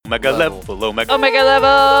Omega level. Omega. Omega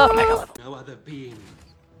level. Omega level. No other being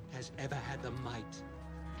has ever had the might,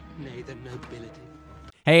 nay, the nobility.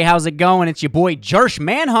 Hey, how's it going? It's your boy Jersh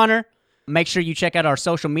Manhunter. Make sure you check out our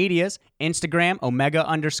social medias, Instagram,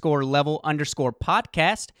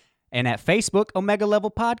 Omega_level_podcast, and at Facebook, Omega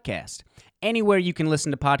Level Podcast. Anywhere you can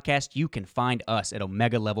listen to podcasts, you can find us at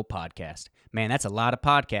Omega Level Podcast. Man, that's a lot of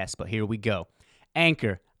podcasts, but here we go.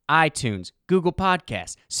 Anchor, iTunes, Google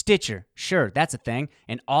Podcasts, Stitcher, sure, that's a thing,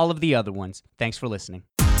 and all of the other ones. Thanks for listening.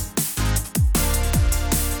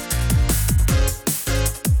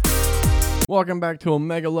 Welcome back to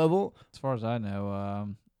Omega Level. As far as I know,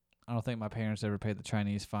 I don't think my parents ever paid the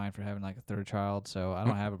Chinese fine for having like a third child, so I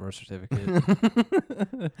don't have a birth certificate.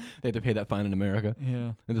 They had to pay that fine in America.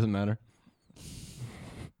 Yeah. It doesn't matter.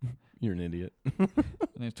 You're an idiot. I think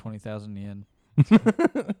it's 20,000 yen.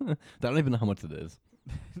 I don't even know how much it is.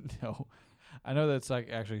 No. I know that's like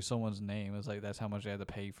actually someone's name. It's like that's how much they had to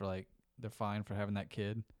pay for like their fine for having that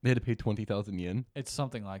kid. They had to pay 20,000 yen. It's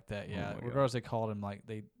something like that, yeah. Oh my Regardless, they called him like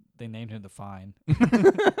they named him the fine.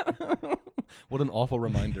 What an awful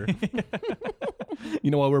reminder. You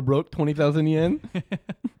know why we're broke? 20,000 yen?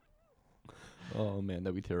 Oh, man,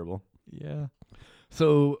 that'd be terrible. Yeah.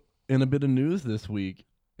 So, in a bit of news this week,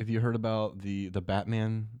 have you heard about the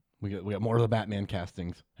Batman? We got more of the Batman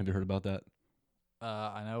castings. Have you heard about that?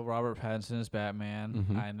 I know Robert Pattinson is Batman.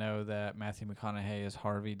 Mhm. I know that Matthew McConaughey is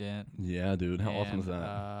Harvey Dent. Yeah, dude. How awesome is And,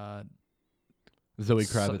 that? Zoe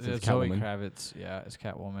Kravitz is Zoe Catwoman. Kravitz, yeah, is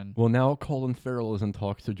Catwoman. Well, now Colin Farrell is in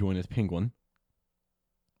talks to join as Penguin.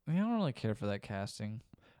 I don't really care for that casting.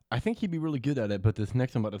 I think he'd be really good at it, but this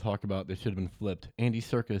next I'm about to talk about, they should have been flipped. Andy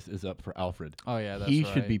Serkis is up for Alfred. Oh yeah, that's He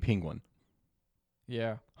right. should be Penguin.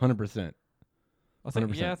 Yeah. 100%. I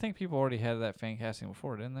think 100%. I think people already had that fan casting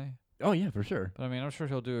before, didn't they? Oh, yeah, for sure. But I mean, I'm sure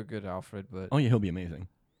he'll do a good Alfred. But Oh, yeah, he'll be amazing.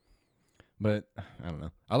 But, I don't know.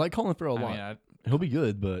 I like Colin Farrell a lot. I mean, He'll be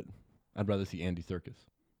good, but I'd rather see Andy Serkis.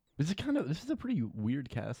 This is a pretty weird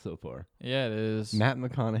cast so far. yeah, it is. Matt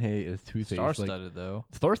McConaughey is Two-Face. Star-studded though.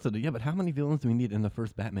 Star-studded, yeah, but how many villains do we need in the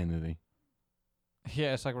first Batman movie?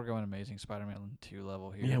 Yeah, it's like we're going Amazing Spider-Man 2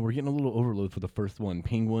 level here. Yeah, we're getting a little overload for the first one.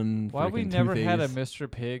 Penguin, Why have we freaking never had a Two-Face.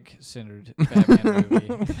 Mr. Pig-centered Batman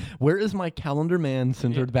movie? Where is my Calendar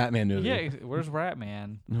Man-centered Batman movie? Yeah, where's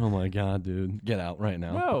Ratman? Oh my god, dude. Get out right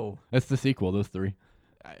now. No. That's the sequel, those three.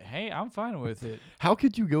 Hey, I'm fine with it. How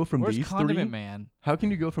could you go from Where's these Condiment three? Man? How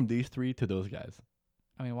can you go from these three to those guys?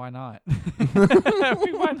 I mean, why not? I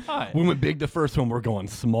mean, why not? We went big the first one, we're going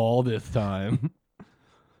small this time.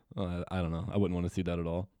 I don't know. I wouldn't want to see that at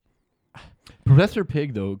all. Professor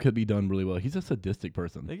Pig, though, could be done really well. He's a sadistic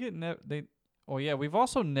person. They get Oh yeah, we've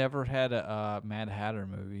also never had a Mad Hatter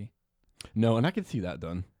movie. No, and I could see that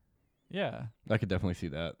done. Yeah. I could definitely see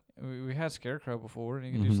that. We had Scarecrow before, and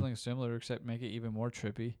you can Mhm. do something similar, except make it even more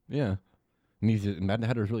trippy. Yeah. And Mad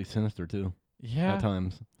Hatter is really sinister, too, Yeah, at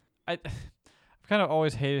times. I've kind of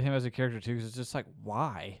always hated him as a character too, because it's just like,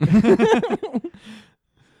 why?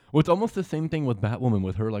 Well, it's almost the same thing with Batwoman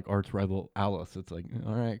with her like arch rival Alice. It's like,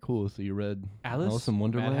 all right, cool. So you read Alice in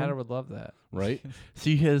Wonderland, Mad Hatter would love that, right?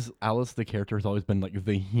 See, his Alice, the character, has always been like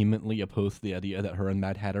vehemently opposed to the idea that her and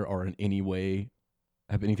Mad Hatter are in any way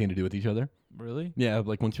have anything to do with each other. Really? Yeah,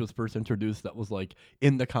 like when she was first introduced, that was like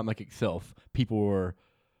in the comic itself, people were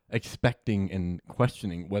expecting and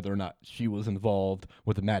questioning whether or not she was involved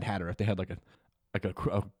with the Mad Hatter if they had like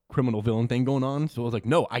a criminal villain thing going on. So I was like,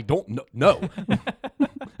 no, I don't know. No,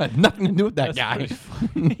 I had nothing to do with that That's guy. pretty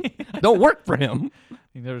funny. I don't work for him.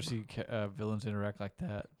 You never see villains interact like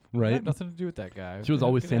that. I Right? have nothing to do with that guy. She was Get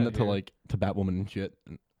always saying outta that to here. to Batwoman and shit.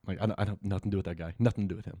 And, like, I don't nothing to do with that guy. Nothing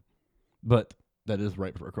to do with him. But that is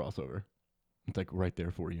right for a crossover. It's like right there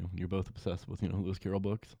for you. You're both obsessed with Lewis Carroll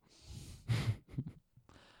books.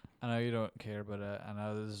 I know you don't care, but I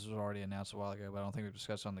know this was already announced a while ago, but I don't think we've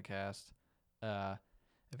discussed it on the cast.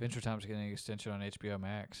 Adventure Time's getting an extension on HBO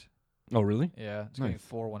Max. Oh, really? Yeah, it's getting Nice.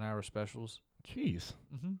 4 1-hour specials. Jeez.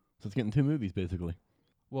 Mm-hmm. So it's getting 2 movies basically.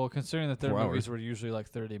 Well, considering that their 4 movies hours. were usually like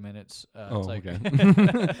 30 minutes, Oh, it's like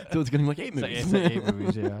okay. So it's getting like 8 it's like, movies. it's like 8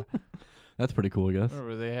 movies. Yeah, That's pretty cool, I guess.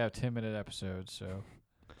 remember they have 10-minute episodes, so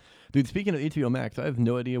Dude, speaking of HBO Max, I have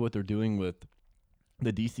no idea what they're doing with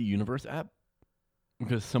the DC Universe app.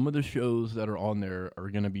 Because some of the shows that are on there are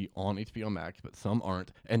going to be on HBO Max, but some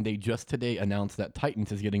aren't. And they just today announced that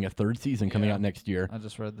Titans is getting a 3rd season coming Yeah. out next year I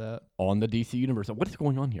just read that. on the DC Universe. What is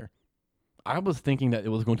going on here? I was thinking that it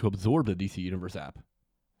was going to absorb the DC Universe app.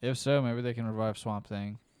 If so, maybe they can revive Swamp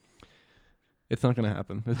Thing. It's not going to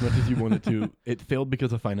happen as much as you want it to. It failed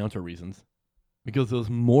because of financial reasons. Because those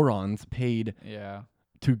morons paid Yeah.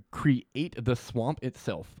 to create the swamp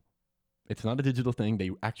itself. It's not a digital thing. They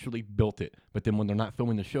actually built it. But then when they're not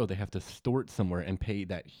filming the show, they have to store it somewhere and pay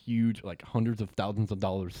that huge, like hundreds of thousands of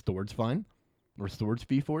dollars storage fine or storage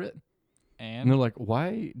fee for it. And they're like,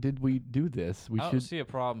 why did we do this? We I don't should see a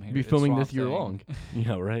problem here. be It's filming Swamp this year Thing. long.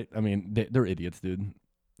 Yeah, right? I mean, they're idiots, dude.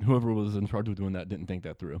 Whoever was in charge of doing that didn't think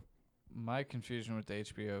that through. My confusion with the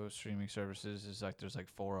HBO streaming services is like there's like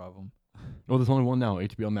 4 of them. Well, there's only one now.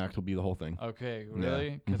 HBO Max will be the whole thing. Okay, Yeah.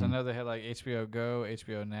 really? Because I Mhm. know they had like HBO Go,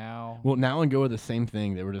 HBO Now. Well, Now and Go are the same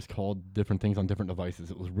thing. They were just called different things on different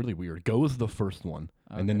devices. It was really weird. Go was the first one,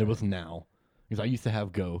 and then there Okay. was Now. Because I used to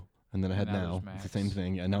have Go, and then I had And now Now. there's It's the same Max.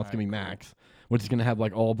 thing. And now it's Alright, gonna be cool. Max, which is gonna have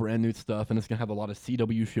like all brand new stuff, and it's gonna have a lot of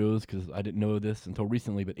CW shows. Because I didn't know this until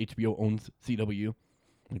recently, but HBO owns CW.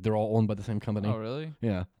 Like, they're all owned by the same company. Oh, really?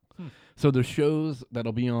 Yeah. Hmm. So the shows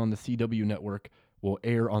that'll be on the CW network will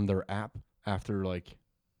air on their app after like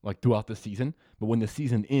throughout the season. But when the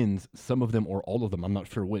season ends, some of them or all of them, I'm not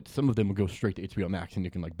sure which, some of them will go straight to HBO Max and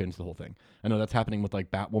you can like binge the whole thing. I know that's happening with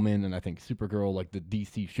like Batwoman and I think Supergirl, like the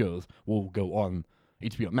DC shows will go on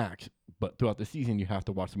HBO Max. But throughout the season, you have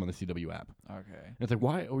to watch them on the CW app. Okay. And it's like,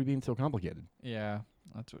 why are we being so complicated? Yeah,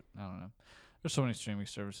 that's what I don't know. There's so many streaming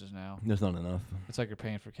services now. There's not enough. It's like you're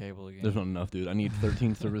paying for cable again. There's not enough, dude. I need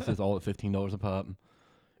 13 services, all at $15 a pop.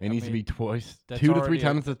 It I needs to be mean, twice, that's 2 to 3 already a-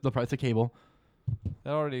 times the price of cable.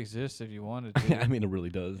 That already exists if you wanted to. I mean, it really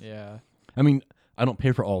does. Yeah. I mean, I don't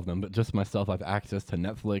pay for all of them, but just myself, I have access to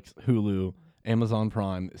Netflix, Hulu, Amazon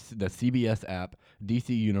Prime, the CBS app, DC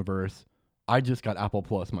Universe. I just got Apple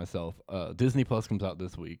Plus myself. Disney Plus comes out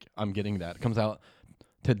this week. I'm getting that. It comes out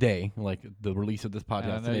today, like the release of this And I podcast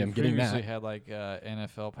know today. you I'm getting previously that. had like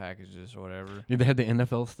NFL packages or whatever. Yeah, they had the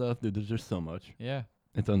NFL stuff. Dude, there's just so much. Yeah.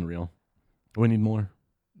 It's unreal. We need more.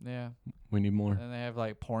 Yeah. We need more. And they have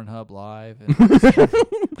like Pornhub Live. And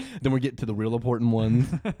Then we get to the real important ones.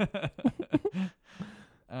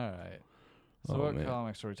 All right. So Oh, what man.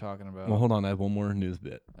 comics are we talking about? Well, hold on. I have one more news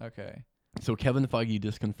bit. Okay. So Kevin Feige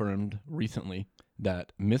just confirmed recently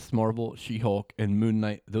that Miss Marvel, She-Hulk, and Moon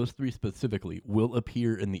Knight, those 3 specifically, will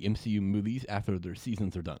appear in the MCU movies after their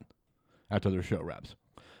seasons are done, after their show wraps.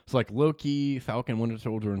 So like Loki, Falcon, Winter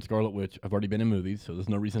Soldier, and Scarlet Witch have already been in movies, so there's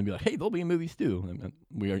no reason to be like, hey, they'll be in movies too. And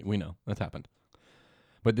we know that's happened.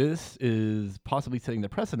 But this is possibly setting the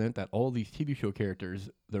precedent that all these TV show characters,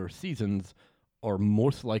 their seasons are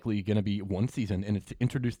most likely going to be one season, and it's to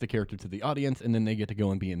introduce the character to the audience, and then they get to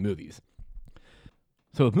go and be in movies.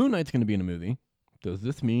 So if Moon Knight's going to be in a movie, does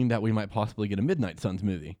this mean that we might possibly get a Midnight Suns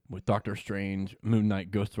movie with Doctor Strange, Moon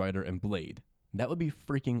Knight, Ghost Rider, and Blade? That would be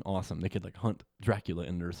freaking awesome. They could like hunt Dracula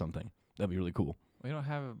in there or something. That'd be really cool. We don't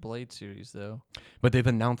have a Blade series though. But they've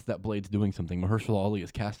announced that Blade's doing something. Mahershala Ali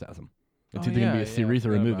is cast as him. It's Oh, either going to yeah, be a yeah, I series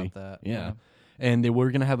or a forgot movie. about that. Yeah. And they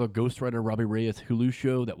were going to have a Ghost Rider Robbie Reyes Hulu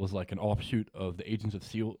show that was like an offshoot of the Agents of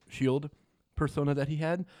S.H.I.E.L.D. persona that he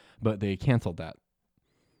had, but they canceled that.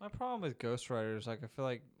 My problem with Ghost Rider is like I feel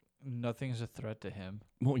like nothing's a threat to him.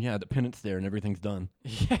 Well, yeah, the pennant's there and everything's done.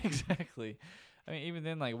 Yeah, exactly. I mean, even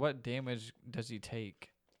then, like, what damage does he take?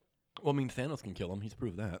 Well, I mean, Thanos can kill him. He's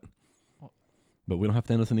proved that. Well- But we don't have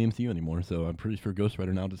Thanos in the MCU anymore, so I'm pretty sure Ghost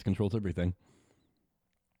Rider now just controls everything.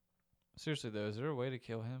 Seriously though, is there a way to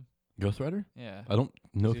kill him? Ghost Rider? Yeah. I don't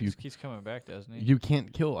know if he you just keeps coming back, doesn't he? you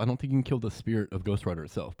can't kill. I don't think you can kill the spirit of Ghost Rider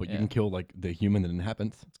itself, but you Yeah. can kill like the human that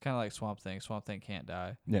inhabits. It's kind of like Swamp Thing. Swamp Thing can't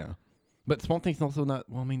die. Yeah, but Swamp Thing's also not.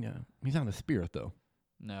 Well, I mean, yeah, he's not a spirit though.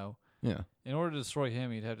 No. Yeah, In order to destroy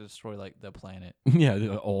him, you'd have to destroy like the planet.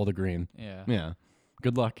 yeah, all the green. Yeah. Yeah,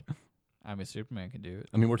 good luck. I mean, Superman can do it.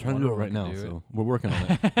 I mean, we're trying to do it Wonder right Woman now, can do so we're working on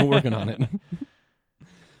it. We're working on it.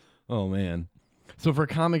 Oh man. So for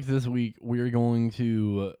comics this week, we're going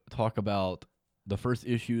to talk about the first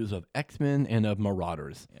issues of X-Men and of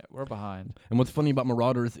Marauders. Yeah, we're behind. And what's funny about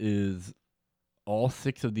Marauders is all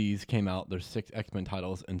 6 of these came out. There's 6 X-Men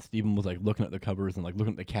titles, and Steven was like looking at the covers and like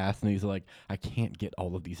looking at the cast, and he's like, I can't get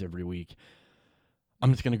all of these every week.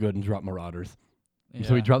 I'm just gonna go ahead and drop Marauders. Yeah.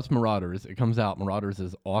 So he drops Marauders. It comes out. Marauders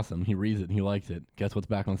is awesome. He reads it and he likes it. Guess what's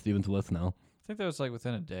back on Steven's list now? I think that was like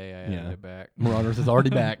within a day I Yeah. added it back. Marauders is already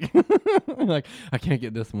back. Like, I can't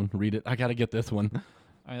get this one. Read it. I gotta get this one.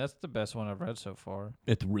 I mean, that's the best one I've read so far.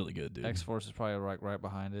 It's really good, dude. X-Force is probably right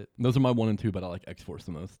behind it. Those are my 1 and 2, but I like X-Force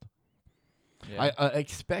the most. Yeah. I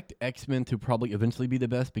expect X-Men to probably eventually be the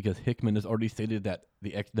best because Hickman has already stated that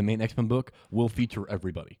the main X-Men book will feature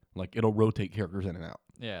everybody. Like, it'll rotate characters in and out.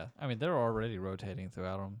 Yeah. I mean, they're already rotating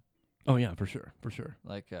throughout them. Oh yeah, for sure, for sure.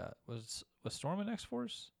 Like, was Storm in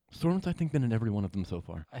X-Force? Storm's I think been in every one of them so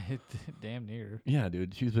far. Damn near. Yeah,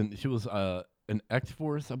 dude. She was in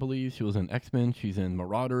X-Force, I believe. She was in X-Men. She's in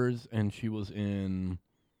Marauders, and she was in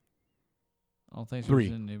I don't think she 3.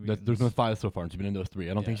 was in New There's Mutants. been 5 so far, and she's been in those 3.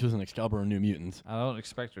 I don't think Yeah. she was in Excalibur or New Mutants. I don't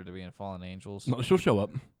expect her to be in Fallen Angels. No, she'll show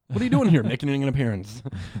up. What are you doing here, making an appearance?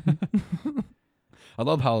 I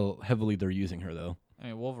love how heavily they're using her, though. I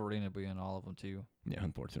mean, Wolverine would be in all of them too. Yeah,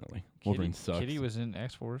 unfortunately. Wolverine sucks. Kitty was in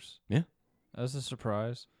X-Force. Yeah. That was a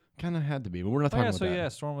surprise. Kind of had to be, but we're not Oh, talking yeah, about so that. yeah,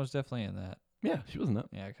 Storm was definitely in that. Yeah, she wasn't that.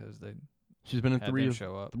 Yeah, because they She's been in had 3 them of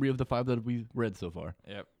show up. 3 of the 5 that we've read so far.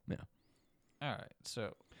 Yep. Yeah. All right.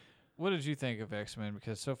 So, what did you think of X-Men?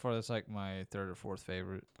 Because so far that's like my 3rd or 4th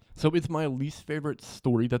favorite. So it's my least favorite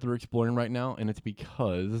story that they're exploring right now, and it's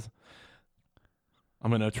because I'm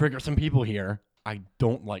going to trigger some people here. I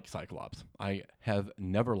don't like Cyclops. I have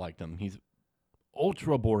never liked him. He's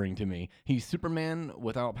ultra boring to me. He's Superman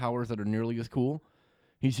without powers that are nearly as cool.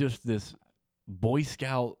 He's just this Boy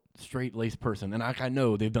Scout, straight-laced person. And I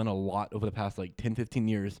know they've done a lot over the past, 10, 15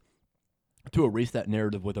 years to erase that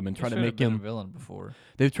narrative with him and try to make him a villain before.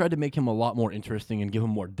 They've tried to make him a lot more interesting and give him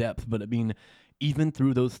more depth, but I mean, even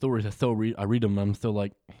through those stories, I read them and I'm still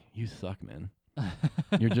like, you suck, man.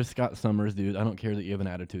 You're just Scott Summers, dude. I don't care that you have an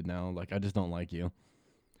attitude now. I just don't like you.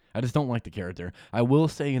 I just don't like the character. I will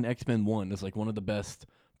say in X-Men 1 is one of the best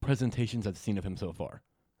presentations I've seen of him so far.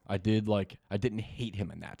 I didn't hate him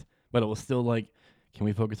in that, but it was still can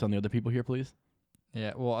we focus on the other people here, please?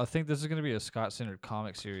 Yeah, well, I think this is going to be a Scott-centered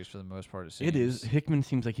comic series for the most part. It seems. It is. Hickman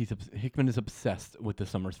seems like Hickman is obsessed with the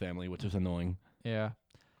Summers family, which is annoying. Yeah,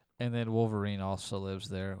 and then Wolverine also lives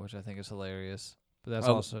there, which I think is hilarious. But that's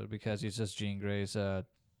Oh. also because he's just Jean Grey's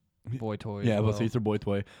boy toy. Yeah, as well, it's their boy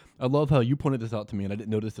toy. I love how you pointed this out to me, and I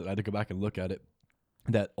didn't notice it. I had to go back and look at it.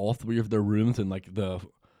 That all 3 of their rooms and the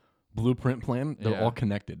blueprint plan, they're Yeah. all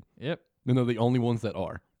connected. Yep. And they're the only ones that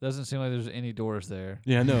are. Doesn't seem like there's any doors there.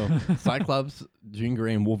 Yeah, no. Cyclops, Jean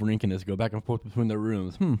Grey, and Wolverine can just go back and forth between their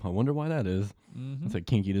rooms. I wonder why that is. Mm-hmm. It's a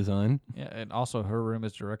kinky design. Yeah, and also her room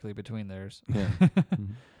is directly between theirs. Yeah.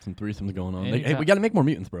 Some threesomes going on. Hey, Anytime- we got to make more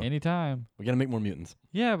mutants, bro. Anytime. We got to make more mutants.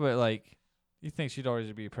 Yeah, but you think she'd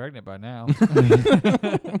already be pregnant by now?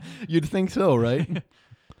 You'd think so, right?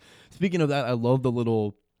 Speaking of that, I love the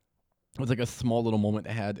little. It was a small little moment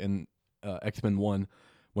they had in X-Men 1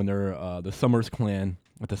 when they're the Summers clan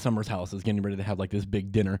at the Summers house is getting ready to have this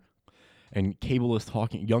big dinner, and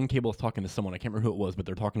young Cable is talking to someone. I can't remember who it was, but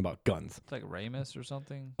they're talking about guns. It's like Ramus or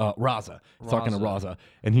something. Raza. He's talking to Raza. Raza,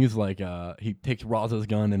 and he's he takes Raza's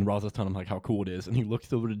gun, and Raza's telling him how cool it is, and he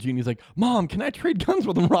looks over to Jean. He's like, "Mom, can I trade guns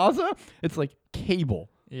with him, Raza?" It's Cable.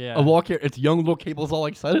 Yeah. Of all it's young little Cable's all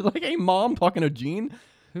excited, "Hey, Mom," talking to Jean.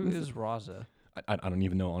 Who is Raza? I don't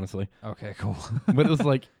even know, honestly. Okay, cool. But it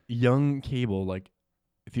was young Cable,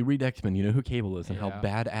 if you read X-Men, you know who Cable is and how Yeah.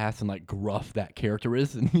 badass and gruff that character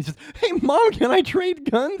is. And he's just, "Hey, Mom, can I trade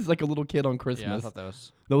guns?" Like a little kid on Christmas. Yeah, I thought that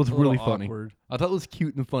was that was a little really funny. awkward. I thought it was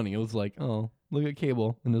cute and funny. It was oh, look at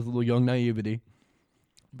Cable and his little young naivety.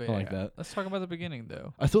 But I like that. Let's talk about the beginning,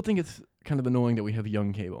 though. I still think it's kind of annoying that we have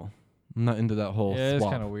young Cable. I'm not into that whole Yeah, it's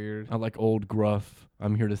swap. kind of weird. I like old, gruff,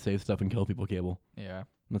 I'm here to save stuff and kill people Cable. Yeah.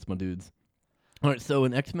 That's my dudes. All right, so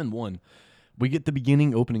in X-Men 1, we get the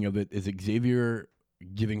beginning opening of it is Xavier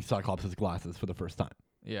giving Cyclops his glasses for the first time.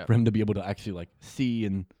 Yeah. For him to be able to actually see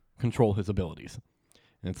and control his abilities.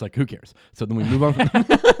 And it's who cares? So then we move on from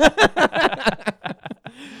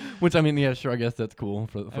which, I mean, yeah, sure, I guess that's cool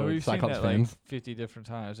for We've Cyclops seen that fans. 50 different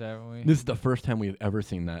times, haven't we? This is the first time we've ever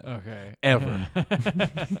seen that. Okay. Ever.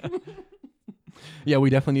 Yeah, we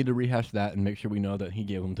definitely need to rehash that and make sure we know that he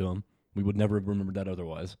gave them to him. We would never have remembered that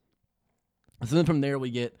otherwise. So then from there we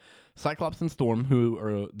get Cyclops and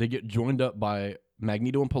Storm, they get joined up by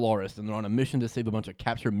Magneto and Polaris, and they're on a mission to save a bunch of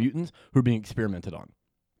captured mutants who are being experimented on.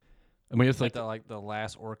 And we just the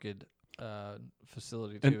last Orchid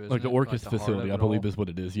facility too. and, Isn't the it? Orchis the heart facility, of I it believe all? is what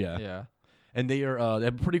it is. Yeah. Yeah. And they have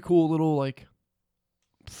a pretty cool little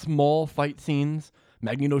small fight scenes.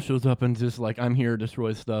 Magneto shows up and just I'm here,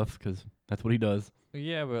 destroys stuff because that's what he does.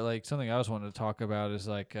 Yeah, but something I was wanting to talk about is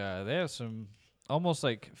they have some almost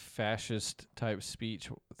fascist type speech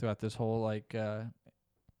throughout this whole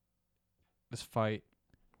this fight.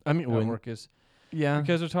 I mean, Orchis. yeah,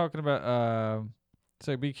 Because they're talking about it's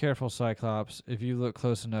be careful, Cyclops. If you look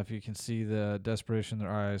close enough, you can see the desperation in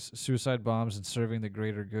their eyes. Suicide bombs and serving the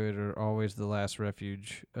greater good are always the last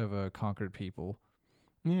refuge of a conquered people.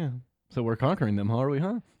 yeah. So we're conquering them, are we?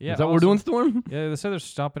 Huh? Yeah, Is that what we're doing, Storm? Yeah, they said they're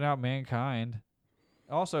stomping out mankind.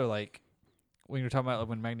 Also, when you're talking about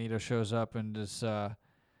when Magneto shows up and just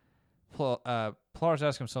Polaris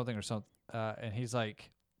asks him something or something, and he's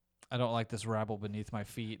like, "I don't like this rabble beneath my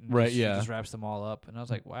feet," and Right, he yeah. just wraps them all up, and I was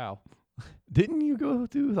like, "Wow." Didn't you go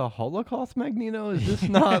through the Holocaust, Magneto? Is this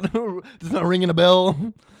not this not ringing a bell?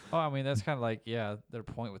 Oh, I mean, that's kind of like, their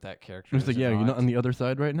point with that character. It's like, is yeah, you're not not. on the other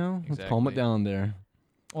side right now. Let's calm it Exactly. down there.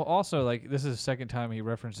 Well, also, like, this is the second time he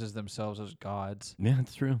references themselves as gods. Yeah,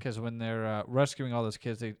 it's true. Because when they're rescuing all those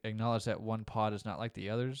kids, they acknowledge that one pod is not like the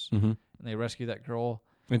others. Mm-hmm. And they rescue that girl.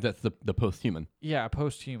 And that's the post-human. Yeah,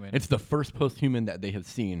 post-human. It's the first post-human that they have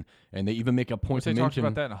seen, and they even make a point Which to they talked mention.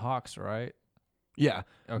 about that in Hawks, right? Yeah.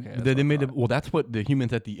 Okay. They made well, that's what the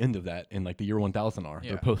humans at the end of that in like the year 1000 are. Yeah.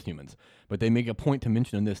 They're post-humans. But they make a point to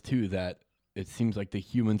mention in this too that it seems like the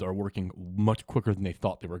humans are working much quicker than they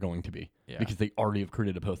thought they were going to be Yeah. because they already have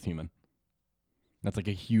created a post-human. That's like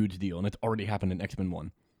a huge deal, and it's already happened in X-Men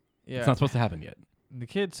 1. Yeah. It's not supposed to happen yet. The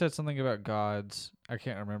kid said something about gods. I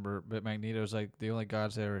can't remember, but Magneto's like, the only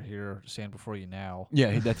gods that are here stand before you now.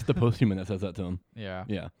 Yeah, that's the post-human that says that to him. Yeah.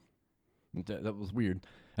 Yeah. That was weird.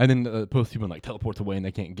 And then the post-human like teleports away and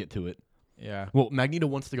they can't get to it. Yeah. Well, Magneto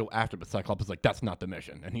wants to go after, but Cyclops is like, that's not the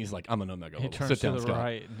mission. And he's like, I'm an Omega. He level. turns Sit to down, the Scott.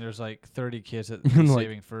 right, and there's like 30 kids that And he's like-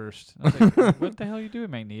 saving first. I was like, what the hell are you doing,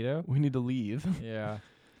 Magneto? We need to leave. Yeah.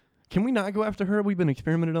 Can we not go after her? We've been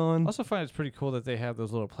experimented I on. also find it's pretty cool that they have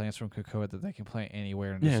those little plants from Krakoa that they can plant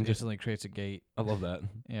anywhere and Yeah, just and just- instantly creates a gate. I love that.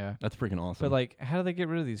 Yeah. That's freaking awesome. But like, how do they get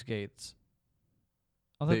rid of these gates?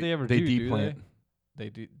 I don't think they ever they do. Do deplant. they? They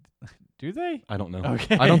do. Do they? I don't know.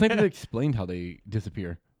 Okay. I don't think they explained how they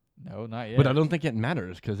disappear. No, not yet. But I don't think it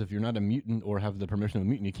matters because if you're not a mutant or have the permission of a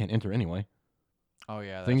mutant, you can't enter anyway. Oh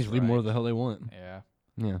yeah. Things that's leave more right. the hell they want. Yeah.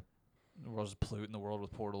 Yeah. The world's polluting the world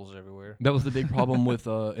with portals everywhere. That was the big problem with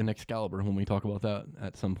in Excalibur when we talk about that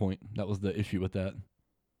at some point. That was the issue with that.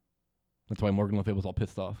 That's why Morgan Le Fay was all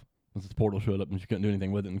pissed off. Because this portal showed up and she couldn't do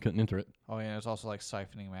anything with it and couldn't enter it. Oh yeah, it's also like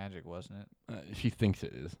siphoning magic, wasn't it? She thinks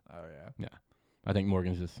it is. Oh yeah. I think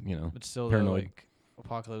Morgan's just, But still, though, Paranoid. like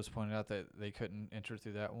Apocalypse pointed out that they couldn't enter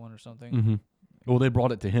through that one or something. Mm-hmm. Well, they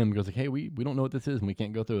brought it to him because like, hey, we don't know what this is and we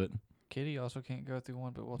can't go through it. Kitty also can't go through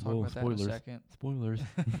one, but we'll talk Whoa, about that in a spoilers. second. Spoilers.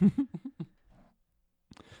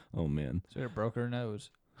 Oh man. So it broke her nose.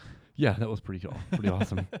 Yeah, that was pretty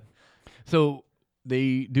awesome. So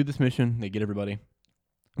they do this mission. They get everybody.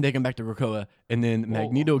 They come back to Krakoa, and then Whoa.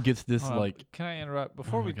 Magneto gets this Hold on, like. can I interrupt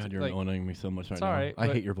before Oh my we God, you're like? annoying me so much right It's now. all right. I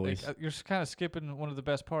but, hate your like, voice. you're kind of skipping one of the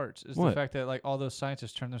best parts. Is What? the fact that like all those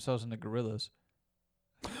scientists turn themselves into gorillas.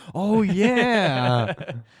 Oh yeah.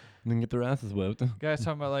 And then get their asses whipped. Guys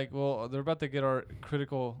talking about like, well, they're about to get our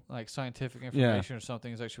critical like scientific information or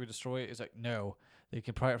something. He's like, should we destroy it? It's like, no. They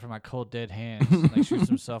can pry it from my cold dead hands. And, like shoots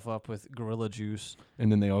himself up with gorilla juice. And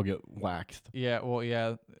then they all get waxed. Yeah, well,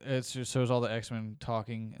 yeah. It just shows all the X-Men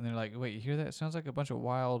talking, and they're like, "Wait, you hear that? It sounds like a bunch of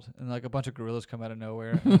wild." And like a bunch of gorillas come out of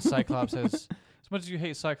nowhere. And Cyclops has, as much as you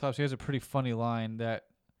hate Cyclops, he has a pretty funny line that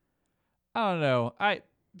I don't know. I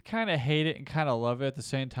kind of hate it and kind of love it at the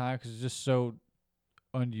same time because it's just so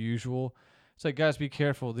unusual. It's like, guys, be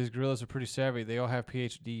careful. These gorillas are pretty savvy. They all have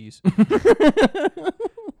PhDs.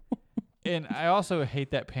 And I also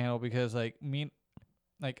hate that panel because I kind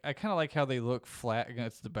of like how they look flat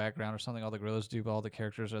against the background or something. All the gorillas do, but all the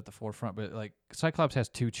characters are at the forefront. But like Cyclops has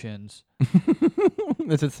two chins.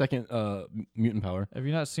 That's his second mutant power. Have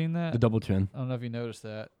you not seen that? The double chin. I don't know if you noticed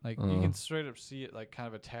that. Like you can straight up see it like kind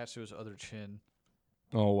of attached to his other chin.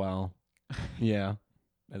 Oh wow. Yeah.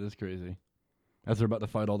 That is crazy. As they're about to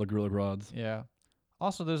fight all the gorilla grods. Yeah.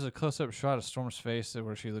 Also, there's a close-up shot of Storm's face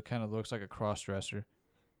where she kind of looks like a cross-dresser.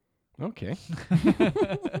 Okay. I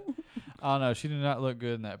don't know. She did not look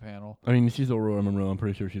good in that panel. I mean, she's Aurora Monroe. I'm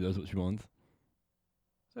pretty sure she does what she wants.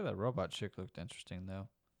 I say that robot chick looked interesting though.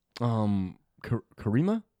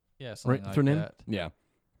 Karima? Yeah, something Right? like That's her name? that. Yeah.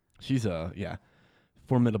 She's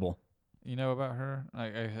formidable. You know about her? I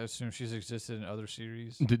assume she's existed in other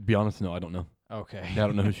series. To be honest, no, I don't know. Okay. I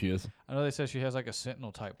don't know who she is. I know they said she has like a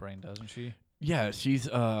Sentinel type brain, doesn't she? Yeah, she's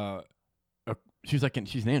she's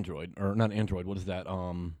an android or not an android. What is that?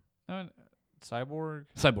 No, cyborg.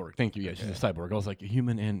 Cyborg. Thank you. Yeah, she's a Okay. cyborg. I was like a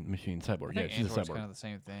human and machine cyborg. I Yeah, think she's a android's cyborg. kind of the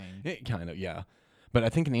same thing. It kind of, yeah. But I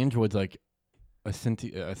think an android's like a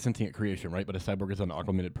sentient creation, right? But a cyborg is an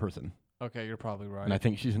augmented person, Okay, you're probably right. and I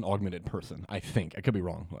think she's an augmented person. I think I could be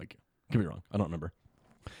wrong. Could be wrong. I don't remember.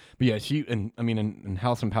 But yeah, she and I mean in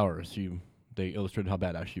House and Powers, they illustrated how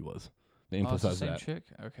badass she was. They Oh, it's the emphasized same that. chick.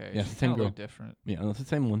 Okay, Yeah, she it's the same kinda looked girl. different. Yeah, and that's the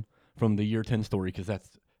same one from the Year 10 story because that's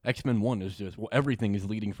X-Men 1 is just everything is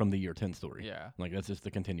leading from the Year 10 story. Yeah. Like that's just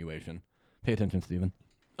the continuation. Pay attention, Steven.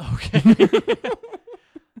 Okay.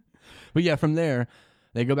 But yeah, from there,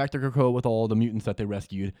 they go back to Krakoa with all the mutants that they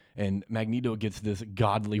rescued, and Magneto gets this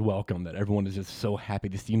godly welcome that everyone is just so happy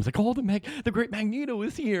to see him. He's like, oh, the great Magneto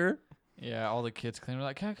is here. Yeah, all the kids claim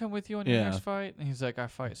like, "Can I come with you on your Yeah. next fight?" And he's like, "I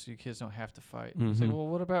fight, so you kids don't have to fight." He's like, Mhm. "Well,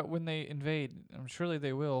 what about when they invade? Surely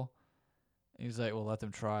they will." And he's like, "Well, let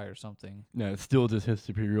them try or something." Yeah, it's still just his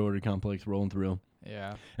superiority complex rolling through.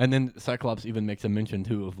 Yeah. And then Cyclops even makes a mention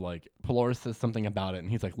too of like Polaris says something about it,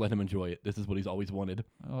 and he's like, "Let him enjoy it. This is what he's always wanted."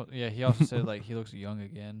 Oh, yeah. He also said like he looks young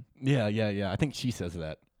again. Yeah. I think she says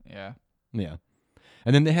that. Yeah. Yeah.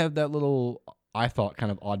 And then they have that little, I thought,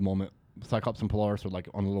 kind of odd moment. Cyclops and Polaris are like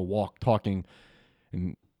on a little walk talking,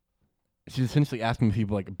 and she's essentially asking if he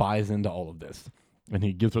like buys into all of this. And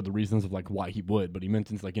he gives her the reasons of like why he would, but he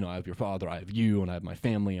mentions like, I have your father, I have you, and I have my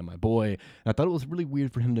family and my boy. And I thought it was really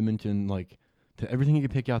weird for him to mention like to everything he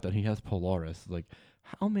could pick out that he has Polaris. Like,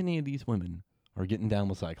 how many of these women are getting down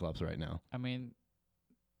with Cyclops right now? I mean,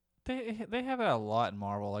 they have that a lot in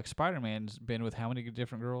Marvel. Like Spider-Man's been with how many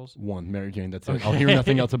different girls? One, Mary Jane. That's it. I'll hear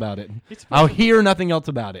nothing else about it. He's I'll supposed, to, hear nothing else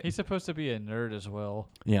about it. he's supposed to be a nerd as well.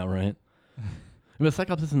 Yeah, right. But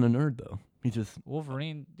Cyclops isn't a nerd though. He's just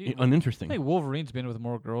Wolverine, dude, I uninteresting. think Wolverine's been with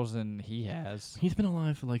more girls than he has. He's been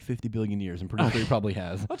alive for like 50 billion years. I'm pretty sure he probably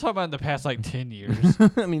has. I'm talking about in the past like 10 years.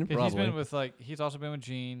 I mean, 'Cause probably. he's been with he's also been with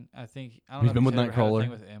Jean. I think I don't He's know. been if with ever had a Nightcrawler. thing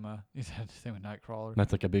with Emma. He's had a thing with Nightcrawler.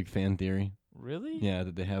 That's like a big fan theory. Really? Yeah,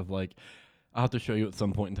 that they have like, I'll have to show you at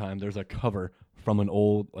some point in time. There's a cover from an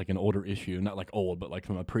older issue, not like old, but like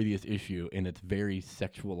from a previous issue, and it's very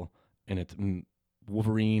sexual, and it's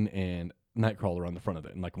Wolverine and Nightcrawler on the front of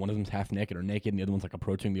it, and like one of them's half naked or naked, and the other one's like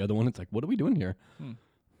approaching the other one. It's like, what are we doing here?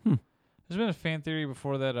 There's been a fan theory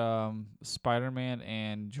before that Spider-Man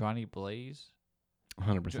and Johnny Blaze.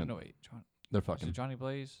 100%. No, wait. They're Was fucking. it Johnny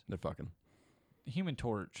Blaze? They're fucking. Human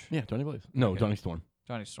Torch. Yeah, Johnny Blaze. No, Okay. Johnny Storm.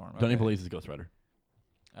 Johnny Storm. Johnny okay. Blaze is Ghost Rider.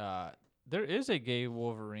 There is a gay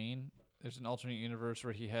Wolverine. There's an alternate universe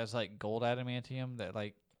where he has like gold adamantium that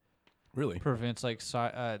like Really? prevents like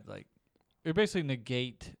it basically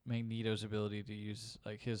negate Magneto's ability to use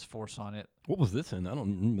like his force on it. What was this in? I don't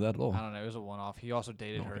remember that at all. I don't know. It was a one-off. He also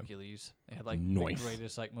dated Okay. Hercules. They had like Nice. the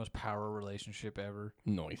greatest, like most power relationship ever.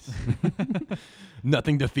 Nice.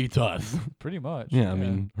 Nothing defeats us. Pretty much. Yeah, I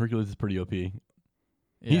mean, Hercules is pretty OP. He's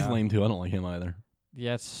Yeah. lame too. I don't like him either.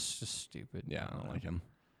 Yeah, it's just stupid. Yeah, I don't like him.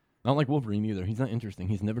 I don't like Wolverine either. He's not interesting.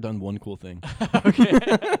 He's never done one cool thing. Okay.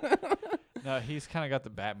 No, he's kind of got the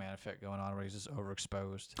Batman effect going on where he's just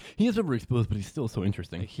overexposed. He is overexposed, but he's still so Like,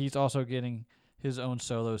 interesting. he's also getting his own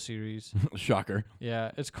solo series. Shocker. Yeah,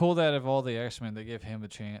 it's cool that of all the X-Men, they give him a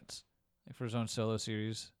chance for his own solo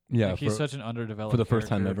series. Yeah, Like, he's such an underdeveloped for the first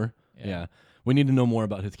time character. ever. Yeah. We need to know more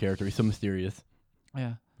about his character. He's so mysterious.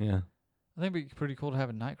 Yeah. Yeah. I think it'd be pretty cool to have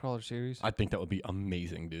a Nightcrawler series. I think that would be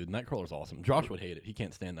amazing, dude. Nightcrawler's awesome. Josh would hate it. He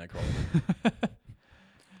can't stand Nightcrawler.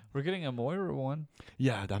 We're getting a Moira one.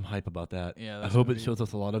 Yeah, I'm hype about that. Yeah, I that's hope gonna it be- shows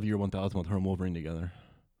us a lot of Year 1000 with her and Wolverine together.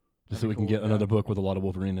 Just That'd so be we can cool, get yeah. another book with a lot of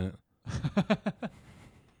Wolverine in it.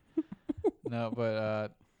 No, but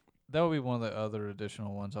that will be one of the other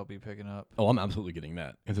additional ones I'll be picking up. Oh, I'm absolutely getting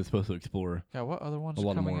that. Because it's supposed to explore. God, what other ones A are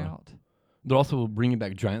lot coming more. out? They're also bringing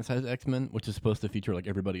back Giant Size X-Men, which is supposed to feature like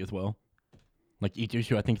everybody as well. Like each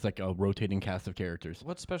issue, I think it's like a rotating cast of characters.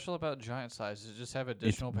 What's special about Giant Size? Does it just have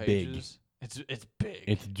additional big. pages? It's big.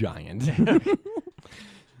 It's giant.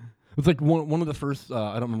 It's like one of the first.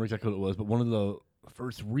 I don't remember exactly what it was, but one of the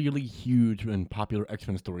first really huge and popular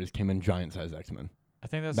X-Men stories came in Giant Size X-Men. I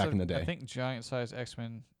think that's back in the day. I think Giant Size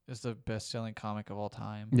X-Men is the best-selling comic of all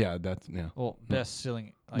time. Yeah, that's yeah. Well,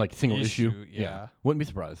 best-selling Like single issue. Yeah. Wouldn't be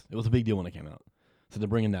surprised. It was a big deal when it came out. So they're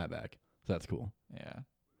bringing that back. So that's cool. Yeah.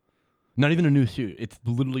 Not even a new shoe. It's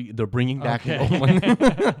literally they're bringing back the Okay. old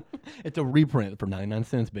one. It's a reprint for 99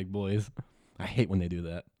 cents, big boys. I hate when they do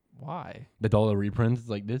that. Why? The dollar reprints,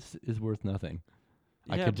 like this is worth nothing.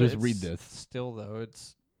 I Yeah, could but just read it's this. Still, though,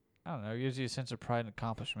 it's I don't know. It gives you a sense of pride and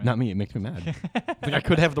accomplishment. Not me. It makes me mad. Like I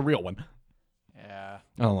could have the real one. Yeah.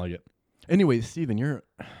 I don't like it. Anyways, Steven, you're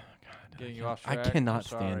God, Getting you off I track. I'm cannot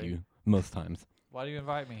stand sorry. you most times. Why do you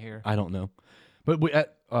invite me here? I don't know. But we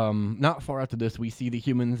at not far after this, we see the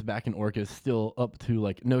humans back in Orcus still up to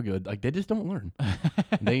like no good. Like they just don't learn.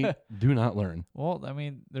 They do not learn. Well, I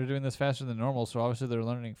mean, they're doing this faster than normal, so obviously they're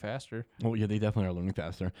learning faster. Well, yeah, they definitely are learning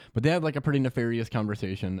faster. But they have like a pretty nefarious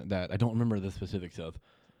conversation that I don't remember the specifics of.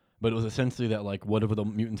 But it was essentially that like whatever the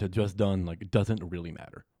mutants had just done like it doesn't really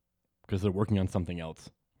matter because they're working on something else.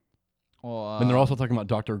 Well, And they're also talking about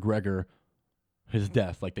Dr. Gregor, his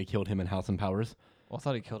death, like they killed him in House and Powers. Well, I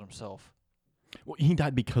thought he killed himself. Well, he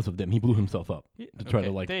died because of them. He blew himself up to try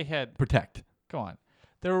to like They had. protect. Come on.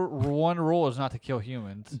 Their one rule is not to kill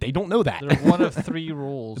humans. They don't know that. They're one of 3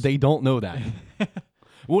 rules. They don't know that.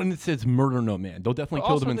 Well, and it says murder no man. They'll definitely But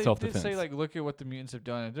kill also them in they self-defense. did say, like, look at what the mutants have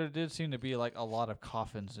done. And there did seem to be, like, a lot of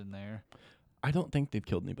coffins in there. I don't think they've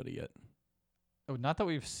killed anybody yet. Oh, not that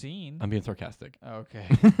we've seen. I'm being sarcastic. Oh, okay.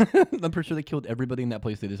 I'm pretty sure they killed everybody in that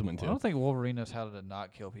place they just went I to. don't think Wolverine knows how to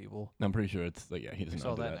not kill people. I'm pretty sure it's like, yeah, he We doesn't saw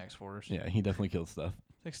know that that. in X-Force. Yeah, he definitely kills stuff.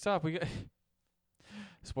 Like, stop. We got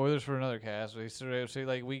spoilers for another cast. We say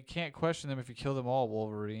like we can't question them if you kill them all,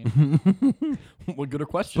 Wolverine. What good a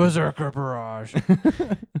question? Berserker barrage.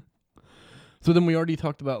 So then we already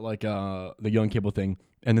talked about like the young Cable thing,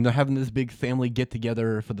 and then they're having this big family get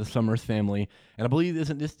together for the Summers family, and I believe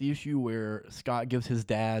isn't this the issue where Scott gives his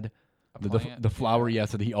dad the flower, yeah,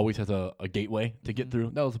 so that he always has a gateway to get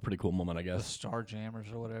through. That was a pretty cool moment, I The guess. Star Jammers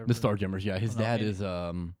or whatever. The Starjammers, yeah. His Oh, no, dad and- is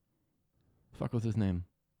fuck what's his name?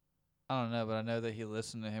 I don't know, but I know that he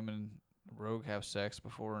listened to him and Rogue have sex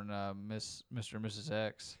before in Mr. and Mrs.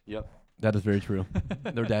 X. Yep, that is very true.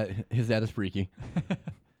 His dad is freaky,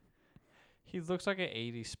 He looks like an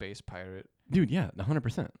 80s space pirate. dude. Yeah,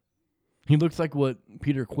 100%. He looks like what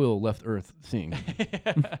Peter Quill left Earth seeing.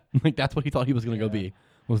 Like that's what he thought he was gonna go Yeah. be.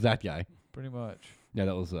 Was that guy? Pretty much. Yeah,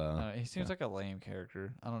 that was. He seems yeah. like a lame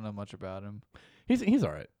character. I don't know much about him. He's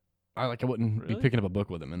all right. I wouldn't be Really? picking up a book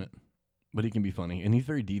with him in it, but he can be funny, and he's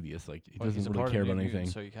very devious. Like he Well, he's doesn't a really part care of New about Mutants,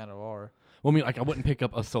 anything. So you kind of are. Well, I mean, like I wouldn't pick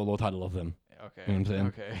up a solo title of them. Okay. You know what I'm saying?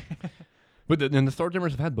 Okay. But then the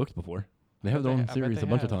Starjammers have had books before. They have their I own bet series they a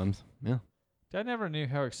bunch of have. times. Yeah, I never knew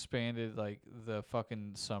how expanded like the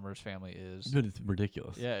fucking Summers family is. dude, it's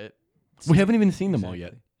ridiculous. Yeah. We haven't even seen them all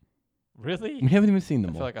yet. Really? We haven't even seen I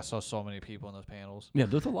them feel all. like I saw so many people in those panels. Yeah,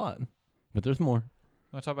 there's a lot, but there's more.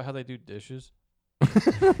 Want to talk about how they do dishes?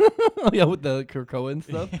 Yeah, with the Krakoa and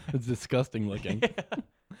stuff, it's disgusting looking.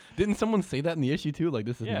 Didn't someone say that in the issue too? Like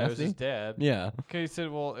this is Yeah, it was nasty. his dad. Yeah. Okay, he said,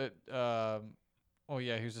 well,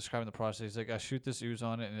 yeah, he was describing the process. He's like, I shoot this ooze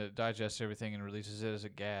on it, and it digests everything and releases it as a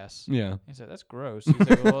gas. Yeah. He said, that's gross. He's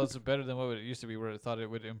like, well, it's better than what it used to be, where it thought it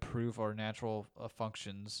would improve our natural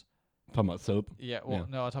functions. Talking about soap. Yeah, well, Yeah.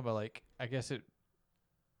 no, I'm talking about, like, I guess it,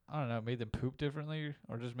 I don't know, made them poop differently,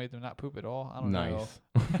 or just made them not poop at all. I don't know.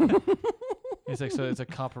 Nice. He's like, so it's a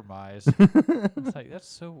compromise. It's like, that's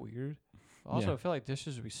so weird. Also, Yeah. I feel like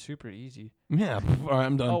dishes would be super easy. Yeah. All right,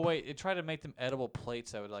 I'm done. Oh, wait, it tried to make them edible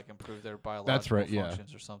plates that would, like, improve their biological right, yeah.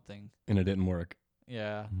 functions or something. And it didn't work.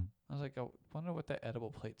 Yeah. Mhm. I was like, I wonder what that edible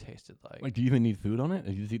plate tasted like. Like, do you even need food on it?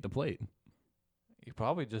 Or you just eat the plate? You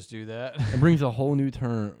probably just do that. It brings a whole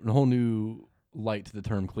new light to the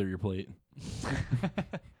term "clear your plate."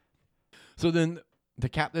 So then, to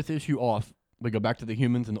cap this issue off, we go back to the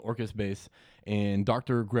humans in the Orcus base, and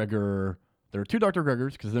Dr. Gregor. There are two Dr.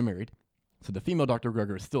 Gregors because they're married. So the female Dr.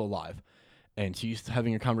 Gregor is still alive, and she's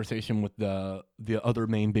having a conversation with the other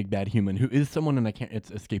main big bad human, who is someone, and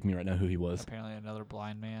it's escaping me right now who he was. Apparently another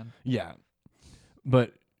blind man. Yeah,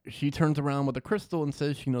 but she turns around with a crystal and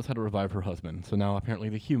says she knows how to revive her husband. So now apparently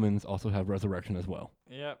the humans also have resurrection as well,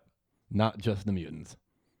 Yep. not just the mutants.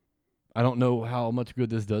 I don't know how much good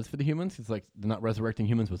this does for the humans. It's like they're not resurrecting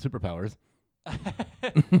humans with superpowers.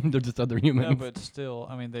 They're just other humans. No, but still,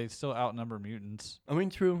 I mean, they still outnumber mutants. I mean,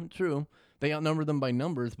 true. They outnumber them by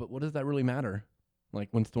numbers, but what does that really matter? Like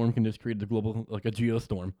when Storm can just create a global, like a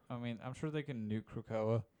geostorm. I mean, I'm sure they can nuke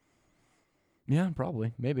Krakoa Yeah,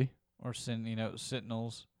 probably, maybe. or send,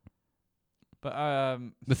 Sentinels. But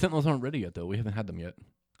The Sentinels aren't ready yet, though. We haven't had them yet.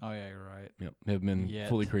 oh yeah, you're right. Yep, they haven't been Yet.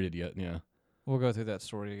 fully created yet. Yeah, We'll go through that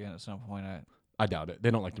story again at some point. I doubt it.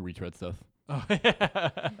 They don't like to retread stuff. Oh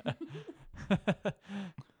yeah.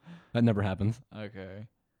 That never happens. Okay.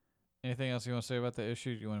 Anything else you want to say about the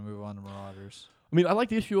issue? Do you want to move on to Marauders? I mean, I like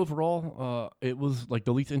the issue overall. It was like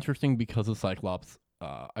the least interesting because of Cyclops.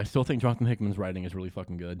 I still think Jonathan Hickman's writing is really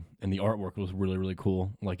fucking good, and the artwork was really, really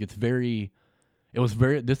cool. Like this is the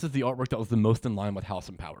artwork that was the most in line with House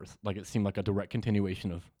and Powers. Like it seemed like a direct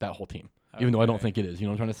continuation of that whole team, even though I don't Okay. think it is. You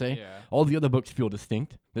know what I'm trying to say? Yeah. All the other books feel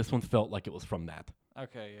distinct. This one felt like it was from that,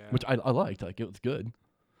 Okay. Yeah. which I liked. Like it was good.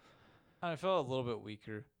 I felt a little bit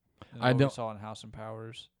weaker than I what we don't- saw in House and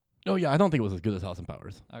Powers. Oh yeah, I don't think it was as good as House and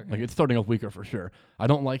Powers. Okay. Like it's starting off weaker for sure. I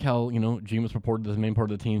don't like how Jean was purported as the main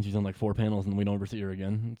part of the team. She's on like 4 panels and we don't ever see her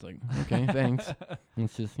again. It's like okay, thanks.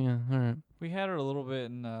 It's just all right. We had her a little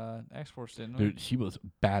bit in X-Force, didn't we? Dude, she was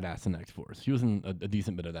badass in X-Force. She was in a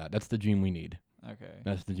decent bit of that. That's the Jean we need. Okay.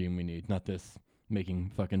 That's the Jean we need, not this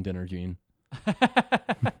making fucking dinner Jean.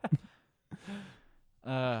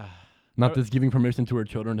 Not Uh, this giving permission to her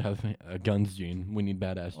children to have guns Jean. We need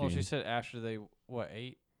badass well, Jean. she said after they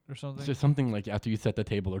ate or something. It's just something like after you set the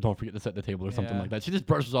table, or don't forget to set the table, or something Yeah. like that. She just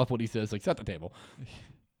brushes off what he says, like set the table.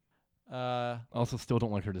 I Also, still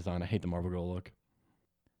don't like her design. I hate the Marvel Girl look.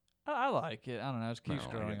 like it. I don't know. It just keeps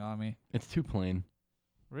don't like growing it. on me. It's too plain.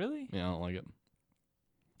 Really? Yeah, I don't like it.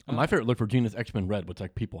 Uh, My favorite look for Jean is X-Men Red, which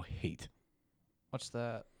like people hate. What's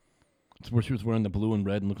that? It's where she was wearing the blue and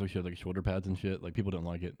red and looked like she had like shoulder pads and shit. Like people didn't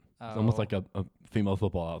like it. It's almost like a female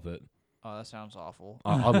football outfit. Oh, that sounds awful.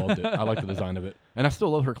 I loved it. I liked the design of it, and I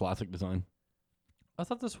still love her classic design. I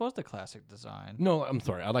thought this was the classic design. No, I'm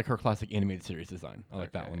sorry. I like her classic animated series design. I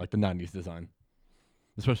like that one, like the '90s design,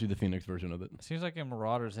 especially the Phoenix version of it. It seems like in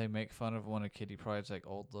Marauders they make fun of one of Kitty Pryde's like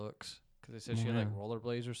old looks because they said she had like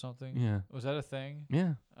rollerblades or something. Yeah. Was that a thing?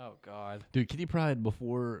 Yeah. Oh God. Dude, Kitty Pryde,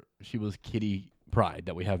 before she was Kitty Pryde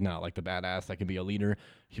that we have now, like the badass that can be a leader,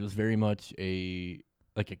 she was very much a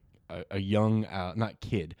young, not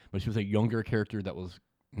kid, but she was a younger character that was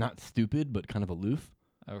not stupid, but kind of aloof.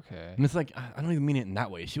 Okay. And it's like, I don't even mean it in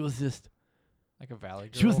that way. She was just, Like a valley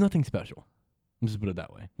girl. she was nothing special. Let's just put it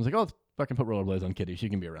that way. I was like, oh, let's fucking put rollerblades on Kitty. She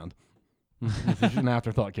can be around. She's an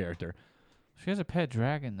afterthought character. She has a pet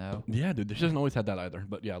dragon though. Yeah, dude. She hasn't always had that either.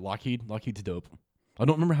 But yeah, Lockheed's dope. I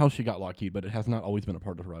don't remember how she got Lockheed, but it has not always been a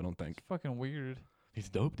part of her, I don't think. It's fucking weird. He's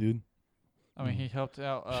dope, dude. I mean, he helped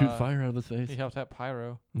out. Shoot fire out of his face. He helped out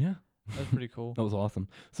Pyro. Yeah. That's pretty cool. That was awesome.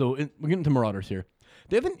 So we're getting to Marauders here.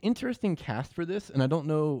 They have an interesting cast for this, and I don't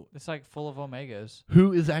know It's like full of Omegas.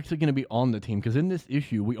 who is actually going to be on the team, because in this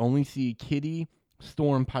issue, we only see Kitty,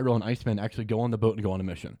 Storm, Pyro, and Iceman actually go on the boat and go on a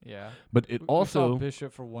mission. Yeah. But it We also... saw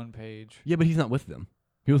Bishop for one page. Yeah, but he's not with them.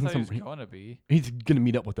 He I wasn't thought he some... was gonna be. He's going to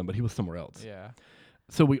meet up with them, but he was somewhere else. Yeah.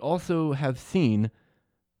 So we also have seen,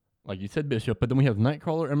 like you said, Bishop, but then we have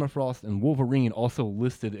Nightcrawler, Emma Frost, and Wolverine also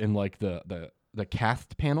listed in like the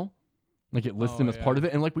cast panel. Like it lists them as part of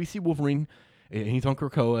it. And like we see Wolverine, he's on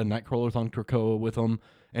Krakoa, and Nightcrawler's on Krakoa with him.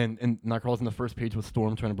 And Nightcrawler's on the first page with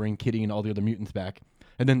Storm trying to bring Kitty and all the other mutants back.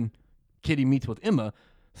 And then Kitty meets with Emma.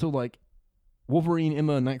 So like Wolverine,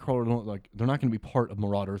 Emma, and Nightcrawler, they're not going to be part of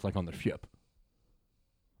Marauders like on the ship.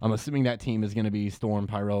 I'm assuming that team is going to be Storm,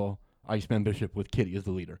 Pyro, Iceman, Bishop with Kitty as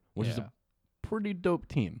the leader, which is a pretty dope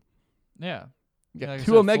team. Yeah. Yeah, Like I two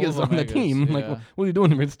said, full Omegas of on the Omegas, team. Like, yeah. what are you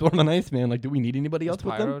doing with Storm and Iceman? Like, do we need anybody Is else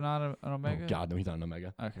with Pyro them? not an Omega? Oh, God, no, he's not an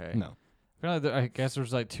Omega. Okay. No. Apparently, I guess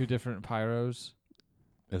there's like two different Pyros.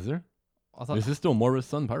 Is there? I thought. This is still Moira's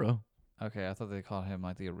son, Pyro. Okay, I thought they called him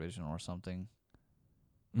like the original or something.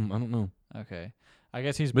 I don't know. Okay, I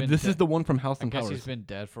guess he's But been. this is the one from House I and guess Powers. he's been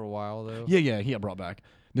dead for a while though. Yeah, he got brought back.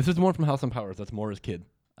 This is the one from House and Powers. That's Moira's kid.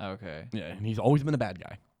 Okay. Yeah, and he's always been a bad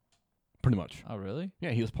guy. Pretty much. Oh really?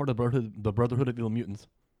 Yeah, he was part of the Brotherhood of Evil Mutants.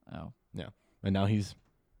 Oh. And now he's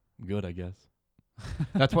good, I guess.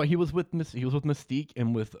 That's why he was with Mystique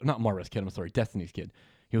and with not Mara's kid. I'm sorry, Destiny's kid.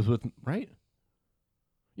 He was with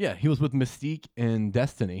Yeah, he was with Mystique and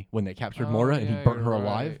Destiny when they captured Oh, Mora and he yeah, burnt you're her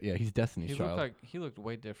alive. right. Yeah, he's Destiny's child. He looked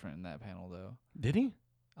way different in that panel though. Did he?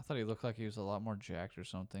 I thought he looked like he was a lot more jacked or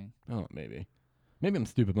something. Oh, maybe. Maybe I'm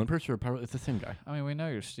stupid, but I'm pretty sure it's the same guy. I mean, we know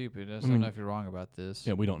you're stupid. I just I don't mean- know if you're wrong about this.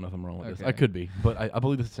 Yeah, we don't know if I'm wrong with this. I Okay. could be, but I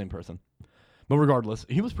believe it's the same person. But regardless,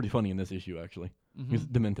 he was pretty funny in this issue, actually. He was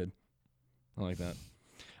Mhm. demented. I like that.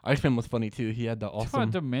 Iceman was funny, too. He had the Talk about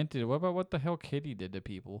awesome... demented. What about what the hell Kitty did to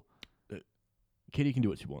people? Kitty can do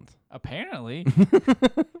what she wants. Apparently,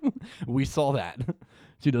 We saw that.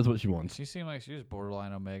 She does what she wants. she seemed like she was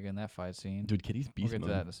borderline Omega in that fight scene. Dude, Kitty's We'll beast get to mode.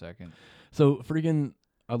 that in a second. So, friggin',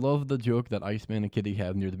 I love the joke that Iceman and Kitty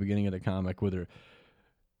have near the beginning of the comic with her.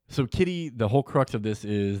 So, Kitty, the whole crux of this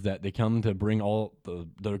is that they come to bring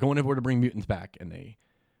they're going everywhere to bring mutants back, and they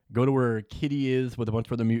go to where Kitty is with a bunch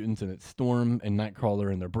of other mutants, and it's Storm and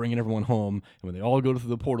Nightcrawler, and they're bringing everyone home, and when they all go through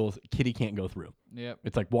the portals, Kitty can't go through. Yep.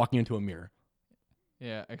 It's like walking into a mirror,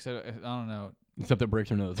 Yeah. Except I don't know. except it breaks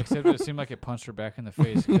her nose. Except it seemed like it punched her back in the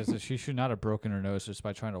face because she should not have broken her nose just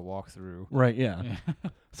by trying to walk through. Right, yeah. Yeah.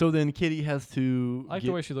 So then Kitty has to I like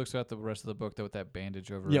the way she looks throughout the rest of the book though, with that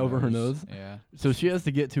bandage over. Yeah, her over her nose. Yeah. So she has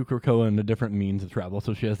to get to Krakoa in a different means of travel,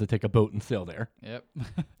 so she has to take a boat and sail there. Yep.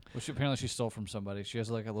 Which apparently she stole from somebody. She has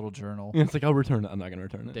like a little journal. And it's like, I'll return it. I'm not going to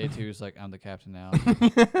return it. Day 2 is like, I'm the captain now.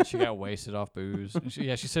 She got wasted off booze. And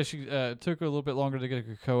she said she took her a little bit longer to get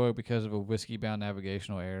to Krakoa because of a whiskey-bound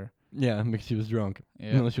navigational error. Yeah, because she was drunk. Yeah.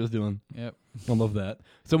 You know what she was doing. Yep. I love that.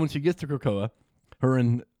 So when she gets to Krakoa, her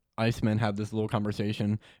and Iceman have this little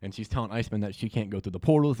conversation, and she's telling Iceman that she can't go through the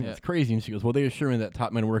portals, and Yeah. it's crazy. And she goes, well, they assure me that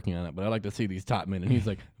top men are working on it, but I like to see these top men. And he's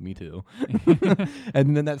like, me too.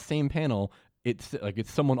 And then that same panel, it's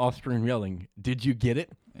someone off screen yelling, did you get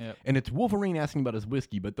it? Yep. And it's Wolverine asking about his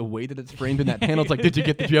whiskey, but the way that it's framed in that panel, it's like, did you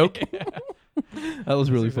get the joke? That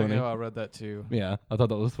was really That's exactly funny. how I read that too. Yeah, I thought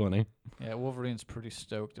that was funny. Yeah, Wolverine's pretty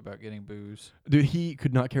stoked about getting booze. Dude, he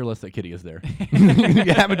could not care less that Kitty is there.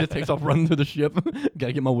 Hammond just takes off running through the ship.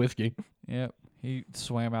 Gotta get my whiskey. Yep. He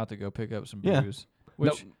swam out to go pick up some Yeah. booze.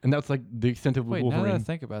 Which And that's like the extent of wait, now that I Wolverine.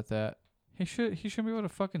 think about that, he shouldn't be able to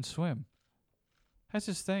fucking swim. That's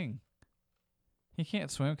his thing. He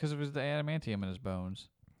can't swim because of the adamantium in his bones.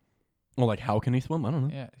 Well, like, how can he swim? I don't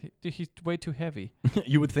know. Yeah, dude, he's way too heavy.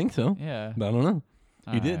 You would think so. Yeah. But I don't know.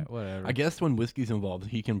 He did. Alright, whatever. I guess when whiskey's involved,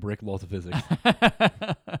 he can break laws of physics.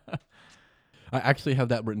 I actually have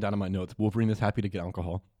that written down in my notes. Wolverine is happy to get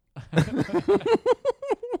alcohol.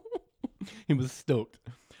 He was stoked.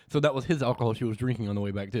 So that was his alcohol she was drinking on the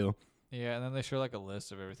way back, too. Yeah, and then they show like a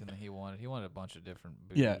list of everything that he wanted. He wanted a bunch of different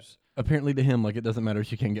booze. Yeah. Apparently to him, like, it doesn't matter if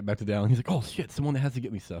she can't get back to the island. He's like, oh, shit, someone that has to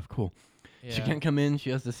get me stuff. Cool. Yeah. She can't come in. She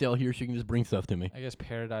has to sail here. She can just bring stuff to me. I guess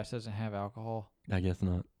Paradise doesn't have alcohol. I guess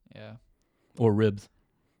not. Yeah. Or ribs.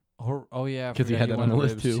 Or yeah, 'Cause he forgot had that on the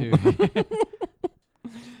wanted list, ribs, too.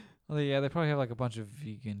 Well, yeah, they probably have like a bunch of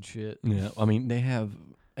vegan shit. Yeah. I mean, they have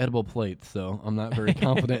edible plates, so I'm not very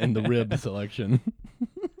confident in the rib selection.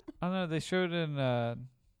 I don't know. They showed in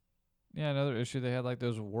another issue. They had like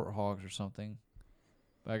those warthogs or something.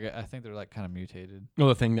 I think they're like kind of mutated. Oh,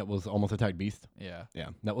 the thing that was almost attacked Beast? Yeah, Yeah.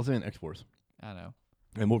 That was in X-Force. I know.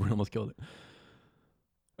 And Wolverine almost killed it.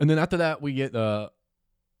 And then after that, we get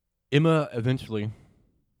Emma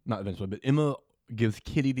but Emma gives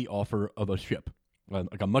Kitty the offer of a ship.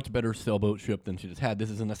 Like a much better sailboat ship than she just had. This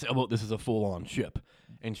isn't a sailboat, this is a full-on ship.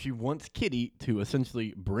 And she wants Kitty to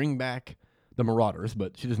essentially bring back the Marauders,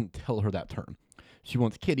 but she doesn't tell her that term. She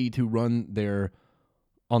wants Kitty to run their,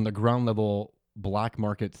 on the ground level, black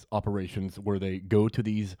markets operations where they go to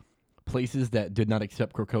these places that did not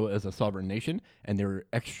accept Krakoa as a sovereign nation, and they're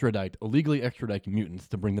illegally extradite mutants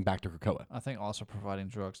to bring them back to Krakoa. I think also providing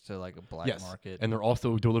drugs to like a black Yes, market. and they're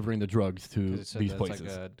also delivering the drugs 'Cause to it said these that's places.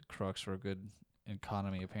 like a crux for a good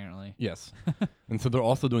economy, apparently. Yes. And so they're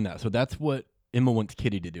also doing that. So that's what Emma wants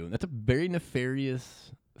Kitty to do. And that's a very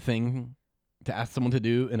nefarious thing to ask someone to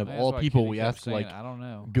do. And of That's all why people, Kitty we kept ask, saying like, it. I don't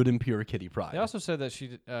know. good and pure Kitty Pryde. They also said that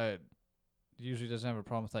she usually doesn't have a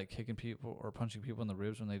problem with like kicking people or punching people in the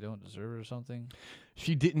ribs when they don't deserve it or something.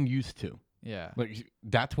 She didn't used to. Yeah. Like,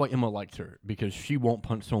 that's why Emma likes her, because she won't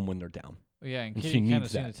punch someone when they're down. Yeah, and and Kitty she kind of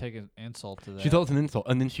needs seemed that. to take an insult to that. She thought it was an insult,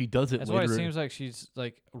 and then she does it That's why later. it seems like she's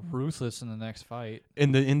like ruthless in the next fight.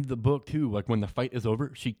 in the book, too. Like, when the fight is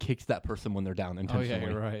over, she kicks that person when they're down Oh intentionally. yeah,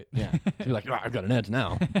 you're right. Yeah. She's like, oh, I've got an edge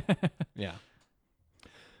now. Yeah.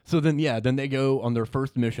 So then they go on their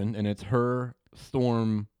first mission, and it's her,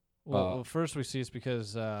 Storm. Well, first we see it's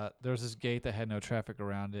because there's this gate that had no traffic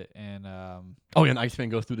around it, and Oh, yeah, and Iceman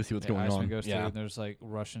goes through to see what's going Iceman on. goes through, yeah. and there's like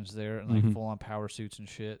Russians there, and like Mhm. full on power suits and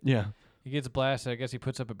shit. Yeah. He gets blasted. I guess he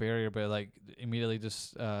puts up a barrier, but like immediately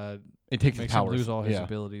just It takes his makes him powers. lose all his yeah.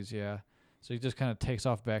 abilities. Yeah, so he just kind of takes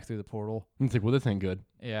off back through the portal. And it's like, well, this ain't good.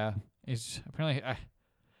 Yeah, he's apparently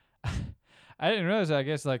I didn't realize that. I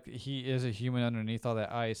guess like he is a human underneath all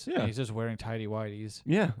that ice. Yeah. And he's just wearing tighty whities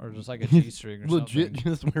Yeah. or just like a He's G-string or Legit something.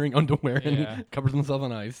 just wearing underwear Yeah. and covers himself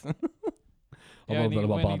in ice. I Yeah, love and that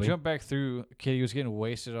about when Bobby. he jumped back through, Kitty was getting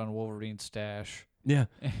wasted on Wolverine's stash. Yeah.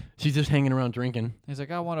 She's just hanging around drinking. He's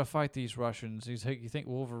like, I want to fight these Russians. He's like, you think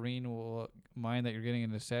Wolverine will mind that you're getting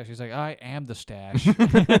in the stash? He's like, I am the stash.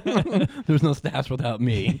 There's no stash without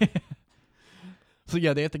me. So,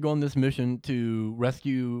 yeah, they have to go on this mission to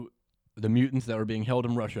rescue the mutants that are being held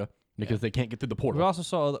in Russia because they can't get through the We portal. also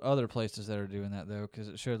saw other places that are doing that, though, because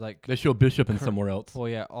it showed like, They show Bishop and Cor- somewhere else. well,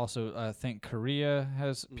 yeah, also I think Korea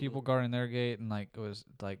has people guarding their gate, and like it was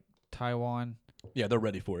like Taiwan. Yeah, they're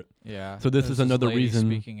ready for it. Yeah. So this There's is another lady reason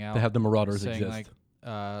speaking out to have the Marauders saying exist.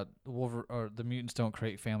 like the mutants don't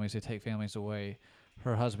create families; they take families away.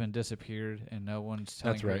 Her husband disappeared, and no one's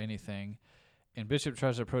telling That's her right. anything. And Bishop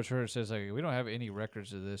tries to approach her and says like, "We don't have any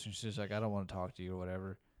records of this," and she's like, "I don't want to talk to you or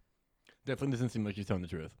whatever." Definitely doesn't seem like she's telling the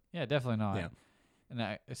truth. Yeah, definitely not. Yeah. And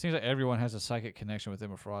it seems like everyone has a psychic connection with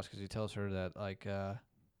Emma Frost because he tells her that like,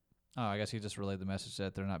 I guess he just relayed the message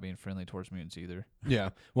that they're not being friendly towards mutants either. Yeah.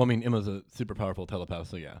 Well, I mean, Emma's a super powerful telepath,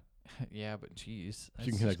 so yeah. Yeah, but jeez,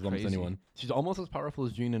 She can connect with almost anyone. She's almost as powerful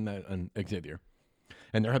as Jean and Xavier.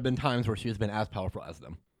 And there have been times where she has been as powerful as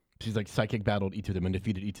them. She's like psychic battled each of them and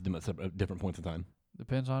defeated each of them at different points in time.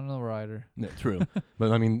 Depends on the writer. Yeah, true.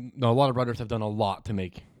 But I mean, a lot of writers have done a lot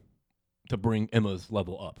to bring Emma's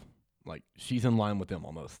level up. Like, she's in line with them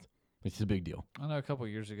almost. It's a big deal. I know a couple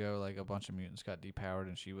years ago, like a bunch of mutants got depowered,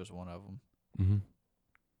 and she was one of them.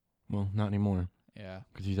 Mm-hmm. Well, not anymore. Yeah,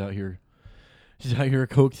 Because she's out here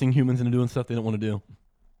coaxing humans into doing stuff they don't want to do.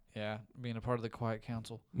 yeah, being a part of the Quiet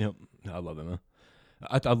Council. Yep. I love Emma.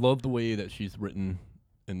 I love the way that she's written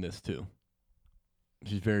in this, too.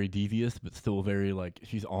 She's very devious, but still very, like,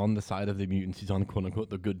 she's on the side of the mutants. She's on, quote-unquote,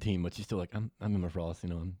 the good team, but she's still like, I'm Emma Frost,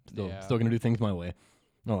 I'm still going to do things my way.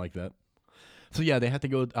 I like that. So, yeah, they have to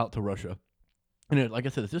go out to Russia. And like I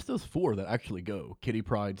said, it's just those four that actually go. Kitty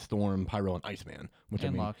Pryde, Storm, Pyro, and Iceman. Which, And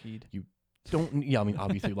I mean, Lockheed.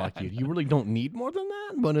 obviously Lockheed. You really don't need more than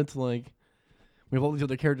that, but it's like, We have all these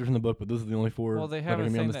other characters in the book, but those are the only 4 Well, they that have are a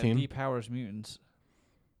going to be on thing this that team. depowers mutants.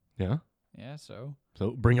 Yeah. Yeah, so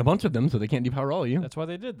So bring a bunch of them so they can't depower all of you. that's why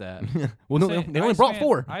they did that. Well, no, Say, they only brought Iceman-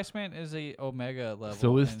 4. Iceman is a Omega level.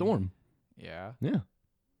 So is and- Storm. Yeah. Yeah.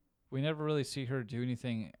 We never really see her do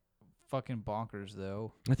anything fucking bonkers,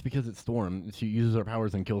 though. That's because it's Storm. She uses her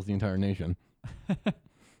powers and kills the entire nation.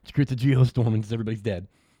 She creates a geostorm and everybody's dead.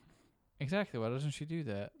 Exactly. Why doesn't she do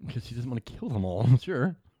that? Because she doesn't want to kill them all.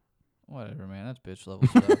 Sure. Whatever, man. That's bitch level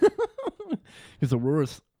stuff. Because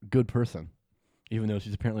Aurora's a good person, even though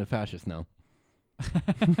she's apparently a fascist now.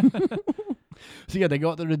 So yeah, they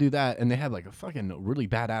go out there to do that, and they have like a fucking really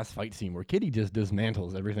badass fight scene where Kitty just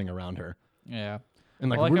dismantles everything around her Yeah. in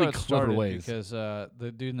like I like how really it clever started ways. because the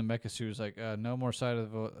dude in the mecha suit was like, no more sight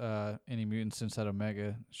of any mutants inside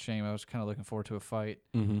Omega. Shame. I was kind of looking forward to a fight.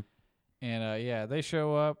 Mm-hmm. And yeah, they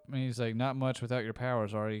show up, and he's like, not much without your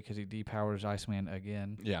powers, are you? Because he depowers Iceman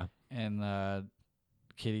again. Yeah. And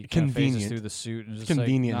Kitty kind of phases Convenient. through the suit and It's just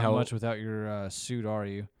convenient like, how- not much without your suit, are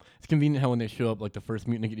you? It's convenient how when they show up, like the first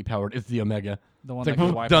mutant to get depowered, it's the Omega. The one It's that like,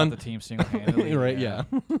 can wipe done. out the team single-handedly. Right, yeah.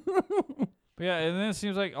 But yeah, and then it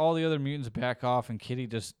seems like all the other mutants back off, and Kitty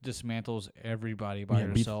just dismantles everybody by Yeah,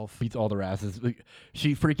 herself. Beats all their asses. Like,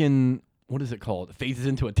 she freaking, what is it called? Phases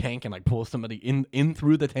into a tank and like pulls somebody in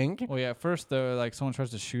through the tank. Well, yeah, at first, though, like, someone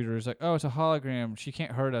tries to shoot her. It's like, oh, it's a hologram. She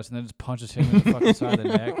can't hurt us. And then just punches him in the fucking side of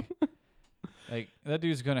the neck. Like, that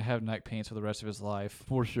dude's going to have neck pains for the rest of his life.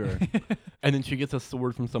 For sure. And then she gets a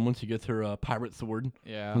sword from someone. She gets her pirate sword.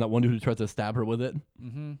 Yeah. And that one dude who tries to stab her with it,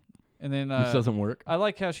 Mm-hmm. And then which doesn't work. I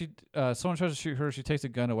like how someone tries to shoot her. She takes a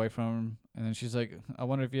gun away from him. And then she's like, I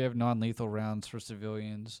wonder if you have non-lethal rounds for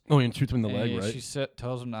civilians. Oh, and shoots him in the And leg, yeah, right? She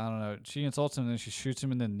tells him, I don't know. She insults him, and then she shoots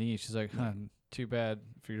him in the knee. She's like, too bad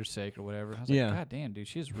for your sake or whatever. I was Yeah. like, God damn, dude,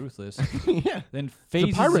 she's ruthless. Yeah. Then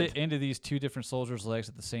phases pirate. it into these 2 different soldiers' legs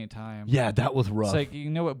at the same time. Yeah, that was rough. It's like, you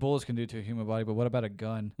know what bullets can do to a human body, but what about a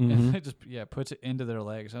gun? Mhm. And it just, puts it into their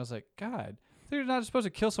legs. And I was like, God, they're not supposed to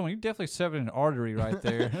kill someone. You definitely severed an artery right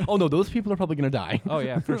there. Oh, no, those people are probably going to die. Oh,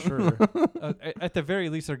 yeah, for sure. At the very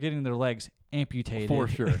least, they're getting their legs amputated. For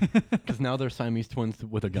sure. Because now they're Siamese twins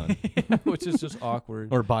with a gun. Which is just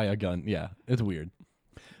awkward. Or by a gun. Yeah, it's weird.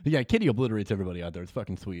 But yeah, Kitty obliterates everybody out there. It's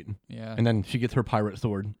fucking sweet. Yeah. And then she gets her pirate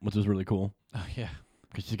sword, which is really cool. Oh, yeah.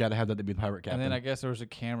 Because she's got to have that to be the pirate captain. And then I guess there was a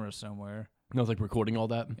camera somewhere. And I was like recording all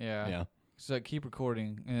that. Yeah. Yeah. She's like, keep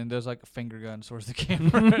recording. And then there's like a finger gun towards the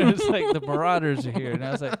camera. It's like the Marauders are here. And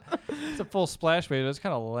I was like, it's a full splash page. It's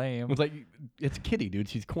kind of lame. It's like, it's Kitty, dude.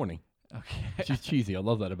 She's corny. Okay. She's cheesy. I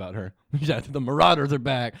love that about her. Yeah, the Marauders are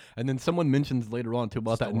back. And then someone mentions later on, too,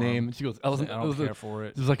 about that Storm. name. And she goes, I don't care for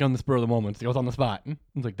it. This is like on the spur of the moment. She goes on the spot.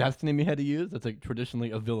 It's like, that's the name you had to use? That's like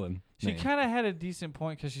traditionally a villain She name. kind of had a decent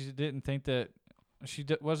point because she didn't think that she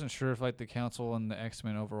wasn't sure if like the council and the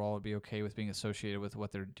X-Men overall would be okay with being associated with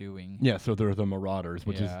what they're doing. Yeah, so they're the Marauders,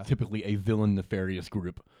 which Yeah. is typically a villain nefarious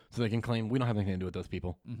group. So they can claim, we don't have anything to do with those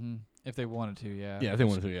people. Mm-hmm. If they wanted to, yeah. Yeah, if they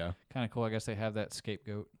wanted to, yeah. Kind of cool. I guess they have that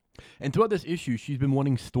scapegoat. And throughout this issue, she's been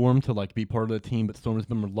wanting Storm to like be part of the team, but Storm has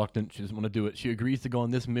been reluctant. She doesn't want to do it. She agrees to go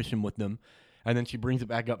on this mission with them, and then she brings it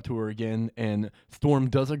back up to her again. And Storm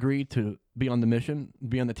does agree to be on the mission,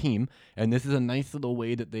 be on the team. And this is a nice little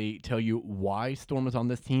way that they tell you why Storm is on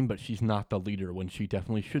this team, but she's not the leader when she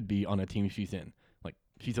definitely should be on a team she's in. Like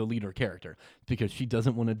she's a leader character because she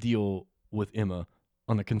doesn't want to deal with Emma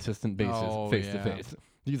on a consistent basis, face to face.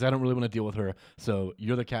 Because I don't really want to deal with her. So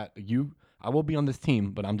you're the cat. I will be on this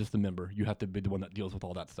team, but I'm just a member. You have to be the one that deals with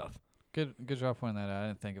all that stuff. Good job pointing that out. I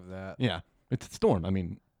didn't think of that. Yeah, it's Storm. I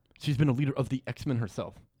mean, she's been a leader of the X-Men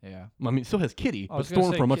herself. Yeah. I mean, so has Kitty, I but was gonna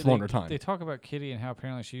Storm say, for a much they- longer time. They talk about Kitty and how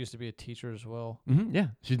apparently she used to be a teacher as well. Yeah,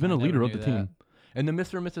 she's been I a leader never of the knew team. And then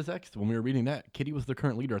Mr. and Mrs. X, when we were reading that, Kitty was the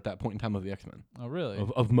current leader at that point in time of the X-Men. Oh, really?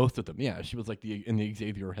 Of most of them. Yeah, she was like in the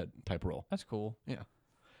Xavier head type role. That's cool. Yeah.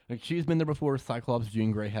 Like she's been there before. Cyclops,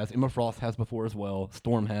 Jean Grey has. Emma Frost has before as well.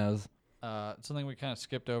 Storm has. Something we kind of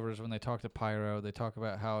skipped over is when they talk to Pyro. They talk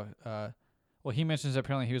about how, well, he mentions that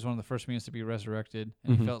apparently he was one of the first mutants to be resurrected,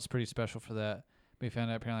 and he felt pretty special for that. But he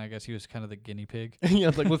found out apparently, I guess he was kind of the guinea pig. Yeah,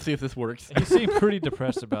 it's like, let's see if this works. He seemed pretty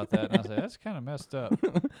depressed about that, and I was like, that's kind of messed up.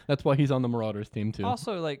 That's why he's on the Marauders team too.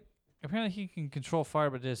 Also, like, apparently he can control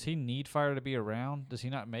fire, but does he need fire to be around? Does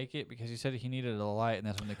he not make it? Because he said he needed a light, and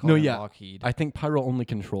that's when they called him Lockheed. I think Pyro only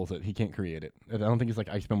controls it. He can't create it. I don't think it's like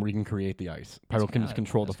Iceman where he can create the ice. Pyro can just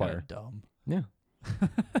control the fire. Dumb. Yeah.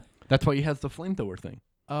 That's why he has the flamethrower thing.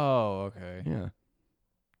 Oh, okay. Yeah.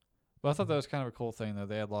 Well, I thought that was kind of a cool thing, though.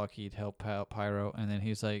 They had Lockheed help out Pyro, and then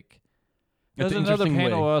he's like, It's there's an another interesting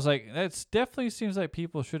panel way. where I was like, that definitely seems like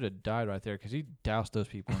people should have died right there because he doused those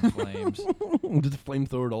people in flames. Just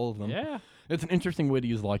flamethrowered all of them. Yeah. It's an interesting way to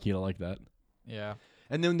use Lockheed. I like that. Yeah.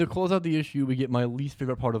 And then to close out the issue, we get my least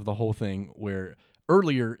favorite part of the whole thing, where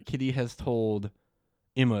earlier Kitty has told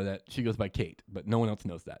Emma that she goes by Kate, but no one else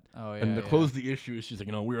knows that. Oh, yeah. And to close the issue, she's like,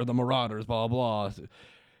 we're the Marauders, blah, blah.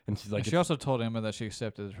 And she's like, And she also told Emma that she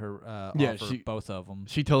accepted her offer, both of them.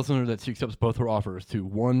 She tells her that she accepts both her offers to,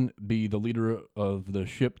 1, be the leader of the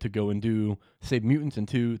ship to go and save mutants, and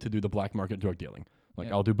 2, to do the black market drug dealing. Like,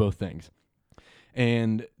 Yep. I'll do both things.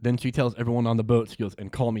 And then she tells everyone on the boat, she goes,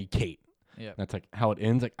 and call me Kate. Yeah. That's like how it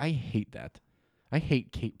ends. Like, I hate that. I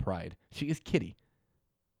hate Kate Pride. She is Kitty.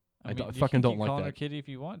 I fucking don't like calling her that. Kitty if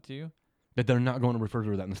you want to. That they're not going to refer to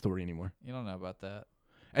her that in the story anymore. You don't know about that.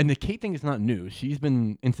 And the Kate thing is not new. She's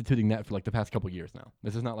been instituting that for like the past couple years now.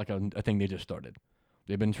 This is not like a thing they just started.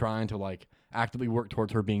 They've been trying to like actively work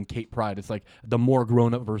towards her being Kate Pride. It's like the more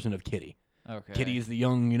grown-up version of Kitty. Okay. Kitty is the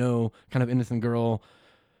young, kind of innocent girl.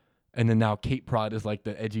 And then now Kate Pride is like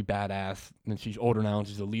the edgy badass. And she's older now and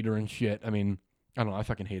she's a leader and shit. I mean, I don't know. I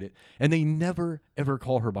fucking hate it. And they never, ever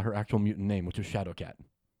call her by her actual mutant name, which is Shadowcat.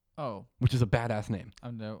 Oh. Which is a badass name.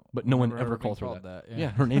 I know. But no one Never ever been calls her called that.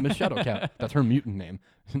 Yeah. Her name is Shadowcat. That's her mutant name.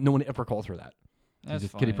 No one ever calls her that. That's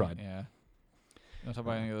just funny. Kitty Pryde. Yeah. You want to talk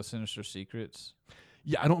about any of those Sinister Secrets?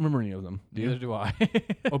 Yeah, I don't remember any of them. Do Neither you? do I.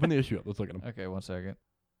 Open the issue up. Let's look at them. Okay, 1 second.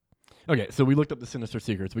 Okay, so we looked up the Sinister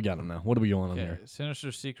Secrets. We got them now. What are we going on Okay, there?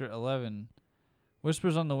 Sinister Secret 11.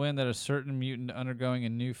 Whispers on the wind that a certain mutant undergoing a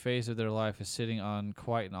new phase of their life is sitting on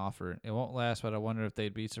quite an offer. It won't last, but I wonder if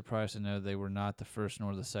they'd be surprised to know they were not the first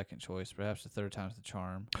nor the second choice. Perhaps the third time's the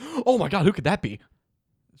charm. Oh my God, who could that be?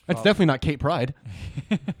 That's definitely not Kate Pride.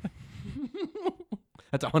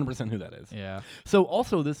 That's 100% who that is. Yeah, So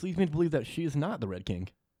also, this leads me to believe that she is not the Red King,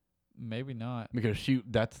 maybe not. because she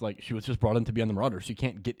was just brought in to be on the Marauders. She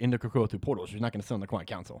can't get into Krakoa through portals. She's not going to sit on the Quiet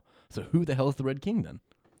Council. So who the hell is the Red King then?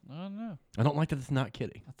 I don't know. I don't like that it's not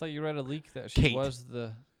Kitty. I thought you read a leak that she Kate. was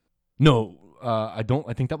the... No, I don't.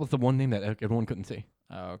 I think that was the one name that everyone couldn't see.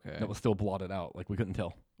 Oh, okay. That was still blotted out. Like, we couldn't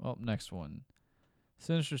tell. Well, next one.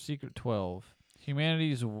 Sinister Secret 12.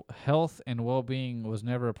 Humanity's health and well-being was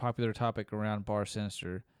never a popular topic around Bar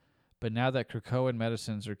Sinister, but now that Krakoan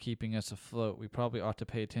medicines are keeping us afloat, we probably ought to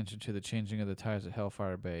pay attention to the changing of the tides at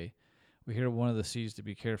Hellfire Bay. We hear one of the seas to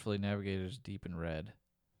be carefully navigated is deep in red.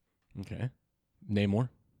 Okay. Namor,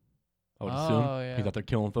 I would Oh, assume. yeah. He's out there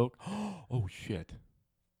killing folk. Oh, shit.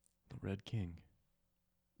 The Red King.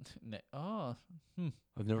 I've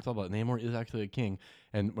never thought about it. Namor is actually a king.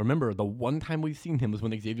 And remember, the one time we've seen him was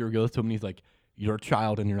when Xavier goes to him and he's like, you're a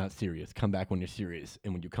child and you're not serious. Come back when you're serious.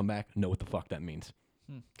 And when you come back, know what the fuck that means.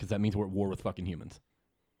 Because that means we're at war with fucking humans.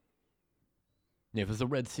 Yeah, if it's the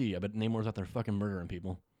Red Sea, I bet Namor's out there fucking murdering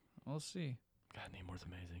people. We'll see. God, Namor's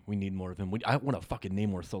amazing. We need more of him. I want a fucking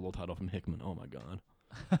Namor solo title from Hickman. Oh, my God.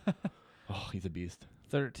 Oh, he's a beast.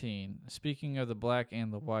 13. Speaking of the black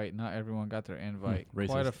and the white, not everyone got their invite. Racist.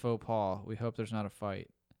 Quite a faux pas. We hope there's not a fight.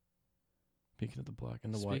 Speaking of the black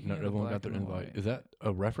and the white, Speaking not of the everyone black got their and the invite. white. Is that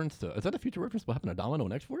a reference to? Is that a future reference to what happened to Domino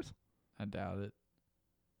and X-Force? I doubt it.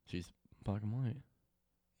 She's black and white.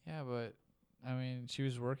 Yeah, but, I mean, she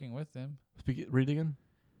was working with them. Read it again.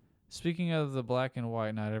 Speaking of the black and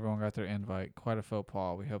white, not everyone got their invite. Quite a faux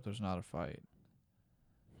pas. We hope there's not a fight.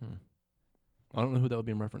 I don't know who that would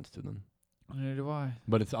be in reference to then. Neither do I.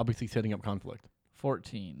 But it's obviously setting up conflict.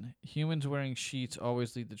 14. Humans wearing sheets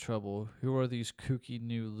always lead to trouble. Who are these kooky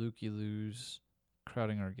new looky-loos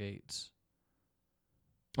crowding our gates?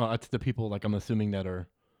 It's the people, like, I'm assuming that are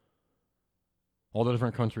all the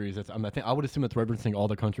different countries. I would assume it's referencing all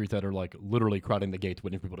the countries that are, like, literally crowding the gates,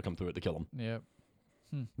 waiting for people to come through it to kill them. Yep.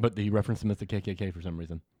 But they reference them as the KKK for some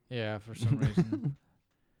reason. Yeah, for some reason.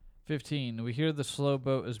 15. We hear the slow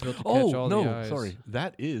boat is built to catch all the eyes. Sorry.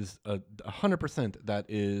 That is 100%. That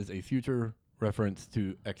is a future reference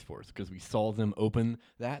to X-Force, because we saw them open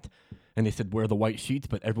that, and they said wear the white sheets,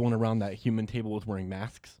 but everyone around that human table was wearing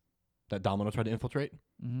masks that Domino tried to infiltrate,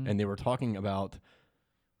 and they were talking about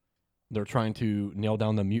they're trying to nail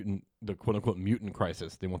down the quote-unquote mutant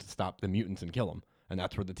crisis. They want to stop the mutants and kill them, and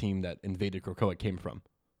that's where the team that invaded Krakoa came from.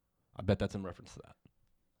 I bet that's in reference to that.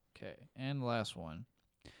 Okay, and the last one.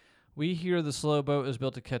 We hear the slow boat is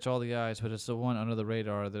built to catch all the eyes, but it's the one under the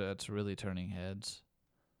radar that's really turning heads.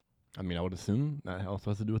 I mean, I would assume that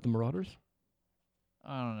also has to do with the Marauders.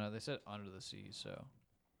 I don't know. They said under the sea, so.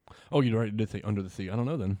 Oh, you already did say under the sea. I don't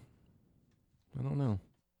know then. I don't know.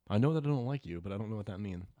 I know that I don't like you, but I don't know what that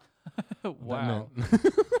means. Wow.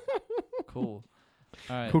 Cool.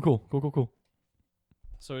 All right. Cool.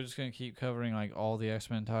 So we're just going to keep covering like all the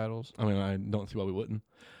X-Men titles? I mean, I don't see why we wouldn't.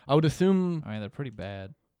 I would assume I mean, they're pretty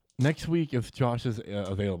bad. next week, if Josh is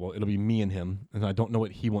available, it'll be me and him, and I don't know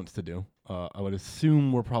what he wants to do. I would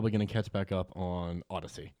assume we're probably going to catch back up on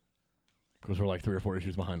Odyssey. Because we're like 3 or 4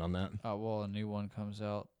 issues behind on that. Oh well, a new one comes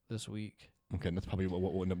out this week. Okay, that's probably what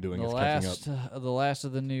we'll end up doing The is catching up. last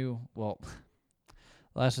of the new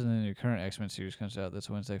last of the new current X-Men series comes out this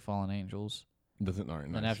Wednesday. Fallen Angels. Doesn't all right,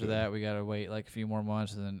 And nice, after good. that, we gotta wait like a few more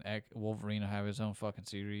months, and then Wolverine will have his own fucking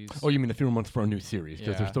series. Oh, you mean a few more months for a new series?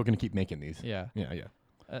 Because they're Yeah. still going to keep making these. Yeah. Yeah, yeah.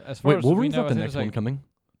 As far Wait, as Wolverine's we know, not I the think next it's one like, coming?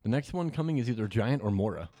 The next one coming is either Giant or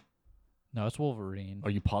Mora. No, it's Wolverine. Are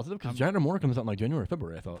you positive? Because I'm- Giant or Mora comes out in like January or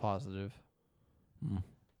February, I thought. Positive.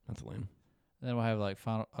 That's lame. Then we'll have like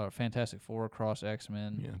Fantastic Four cross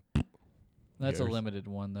X-Men. Yeah. That's a cares? limited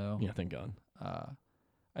one though. Yeah, thank God.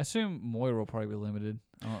 I assume Moira will probably be limited.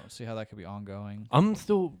 I don't see how that could be ongoing. I'm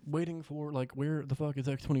still waiting for, like, where the fuck is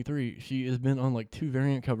X-23? She has been on, like, 2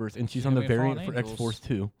 variant covers, and she's on the gonna be in variant Fallen for X-Force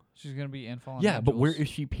Angels. 2. She's gonna be in Fallen Yeah, but where Angels.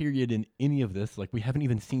 is she, period, in any of this? Like, we haven't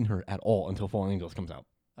even seen her at all until Fallen Angels comes out.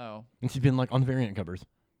 Oh, And she's been, like, on variant covers.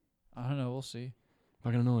 I don't know. We'll see.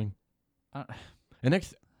 Fucking annoying. I- And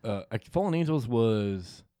Fallen Angels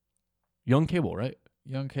was Young Cable, right?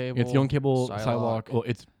 Young Cable. It's Young Cable, Psylocke. Psylocke. Well,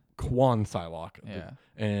 it's Quan Psylocke. Yeah.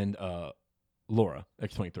 And Laura,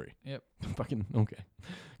 X-23. Yep. Fucking okay.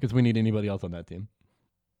 Because we need anybody else on that team.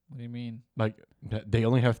 What do you mean? Like, they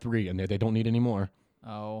only have 3, and they don't need any more.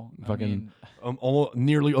 Oh, Fucking- I mean,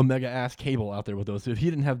 Nearly Omega ass Cable out there with those. If he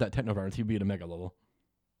didn't have that Technovirus, he'd be at Omega level.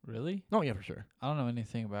 really? Oh yeah, for sure. I don't know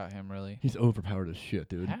anything about him really. He's overpowered as shit,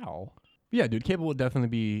 dude. How? Yeah, dude. Cable would definitely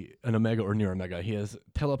be an Omega or near Omega. He has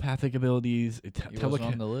telepathic abilities, He was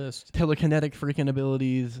on the list. telekinetic freaking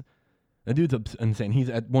abilities. The dude's insane. He's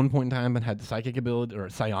at one point in time had psychic ability or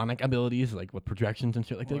psionic abilities, like with projections and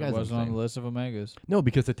shit. Like Well, the he guy's wasn't on insane. the list of Omegas. No,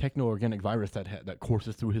 because the techno-organic virus that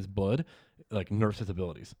courses through his blood, like nerfs his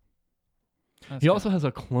abilities. That's He kinda- also has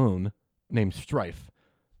a clone named Strife.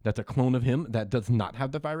 That's a clone of him that does not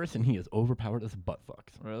have the virus, and he is overpowered as butt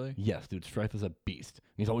fucks. really. Yes, dude, Strife is a beast.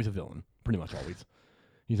 He's always a villain, pretty much always.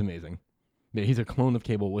 He's amazing. Yeah, he's a clone of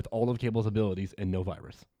Cable with all of Cable's abilities and no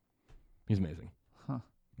virus. He's amazing. Huh.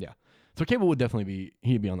 Yeah. So Cable would definitely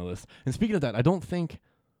he'd be on the list. And speaking of that, I don't think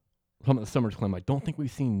from the Summers claim, I don't think we've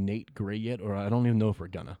seen Nate Gray yet, or I don't even know if we're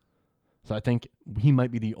gonna. So I think he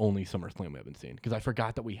might be the only Summers claim we haven't seen, because I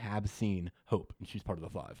forgot that we have seen Hope, and she's part of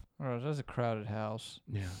the 5. Oh, that's a crowded house.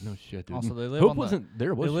 Yeah, no shit, dude. Also, they live Hope on the- wasn't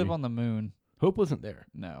there, was They live she? on the moon. Hope wasn't there.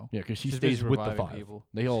 No. Yeah, because she She's stays busy with the reviving 5. people.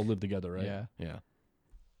 They all live together, right? Yeah. Yeah.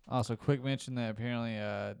 Also, quick mention that apparently,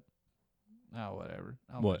 whatever.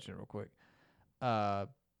 I'll What? mention it real quick.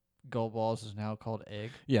 Gold Balls is now called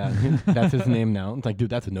Egg. Yeah, that's his name now. It's like,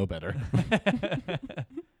 dude, that's a no better.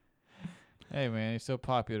 Hey, man, he's so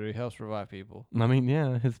popular. He helps revive people. I mean,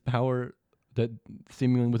 yeah, his power that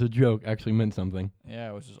seemingly was a joke actually meant something.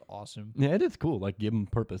 Yeah, which is awesome. Yeah, it is cool. Like, give him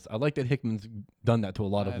purpose. I like that Hickman's done that to a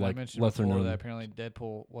lot of And I like mentioned lesser before known. that apparently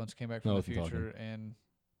Deadpool once came back from No, the I wasn't future and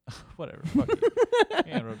whatever. Fuck you.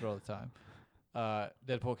 He interrupted all the time.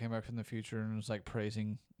 Deadpool came back from the future and was like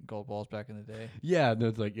praising Gold Balls back in the day. Yeah, no,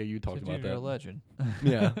 it's like you talked Said, about "Dude, you're a that. legend.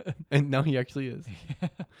 Yeah, and now he actually is.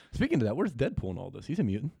 Speaking of that, where's Deadpool in all this? He's a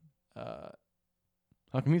mutant.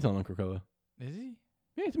 How come he's not on Krakoa? Is he?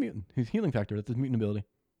 Yeah, he's a mutant. He's healing factor. That's his mutant ability.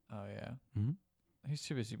 Oh yeah. Mhm. He's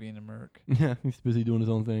too busy being a merc. Yeah, he's busy doing his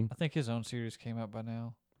own thing. I think his own series came out by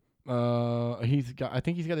now. I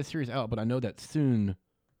think he's got a series out, but I know that soon,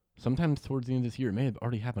 sometimes towards the end of this year, it may have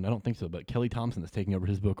already happened. I don't think so, but Kelly Thompson is taking over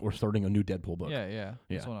his book or starting a new Deadpool book. Yeah, yeah.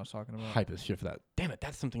 That's Yeah. what I was talking about. Hype as shit for that. Damn it,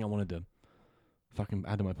 that's something I wanted to fucking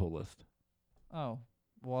add to my pull list. Oh.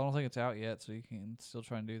 Well, I don't think it's out yet, so you can still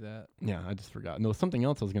try and do that. Yeah, I just forgot. No, something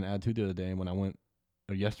else I was gonna add to the other day when I went,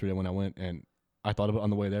 or yesterday when I went, and I thought of it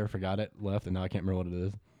on the way there, forgot it, left, and now I can't remember what it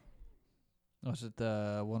is. Was it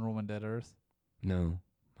the Wonder Woman Dead Earth? No,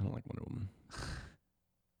 I don't like Wonder Woman.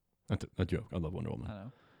 That's a joke. I love Wonder I Woman.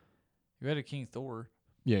 know. You had a King Thor.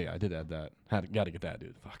 Yeah, I did add that. Got to get that,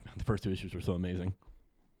 dude. Fuck, man, the first 2 issues were so amazing.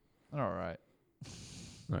 All right.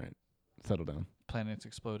 All right, settle down. Planets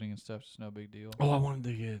exploding and stuff. It's no big deal. Oh, I wanted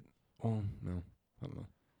to get. Oh no, I don't know.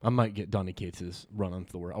 I might get Donny Cates' run on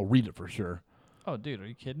Thor. I'll read it for sure. Oh, dude, are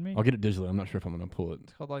you kidding me? I'll get it digitally. I'm not sure if I'm gonna pull it.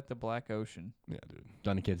 It's called like the Black Ocean. Yeah, dude.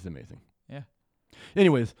 Donny Cates is amazing. Yeah.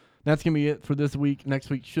 Anyways, that's gonna be it for this week. Next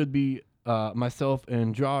week should be myself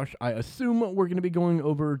and Josh. I assume we're gonna be going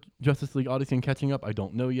over Justice League Odyssey and catching up. I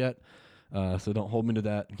don't know yet, so don't hold me to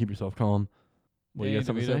that. Keep yourself calm. What you Danny got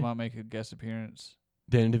something to DeVito say? might make a guest appearance.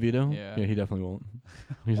 Danny DeVito? Yeah. Yeah, he definitely won't.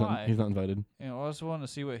 He's Why? not. He's not invited. You know, I also want to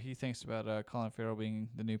see what he thinks about Colin Farrell being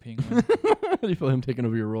the new Penguin. How do you feel him taking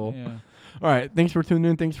over your role? Yeah. All right. Thanks for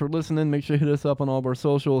tuning in. Thanks for listening. Make sure you hit us up on all of our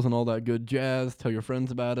socials and all that good jazz. Tell your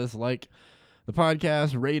friends about us. Like the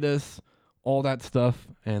podcast. Rate us. All that stuff.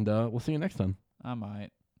 And we'll see you next time. I might.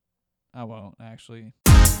 I won't, actually.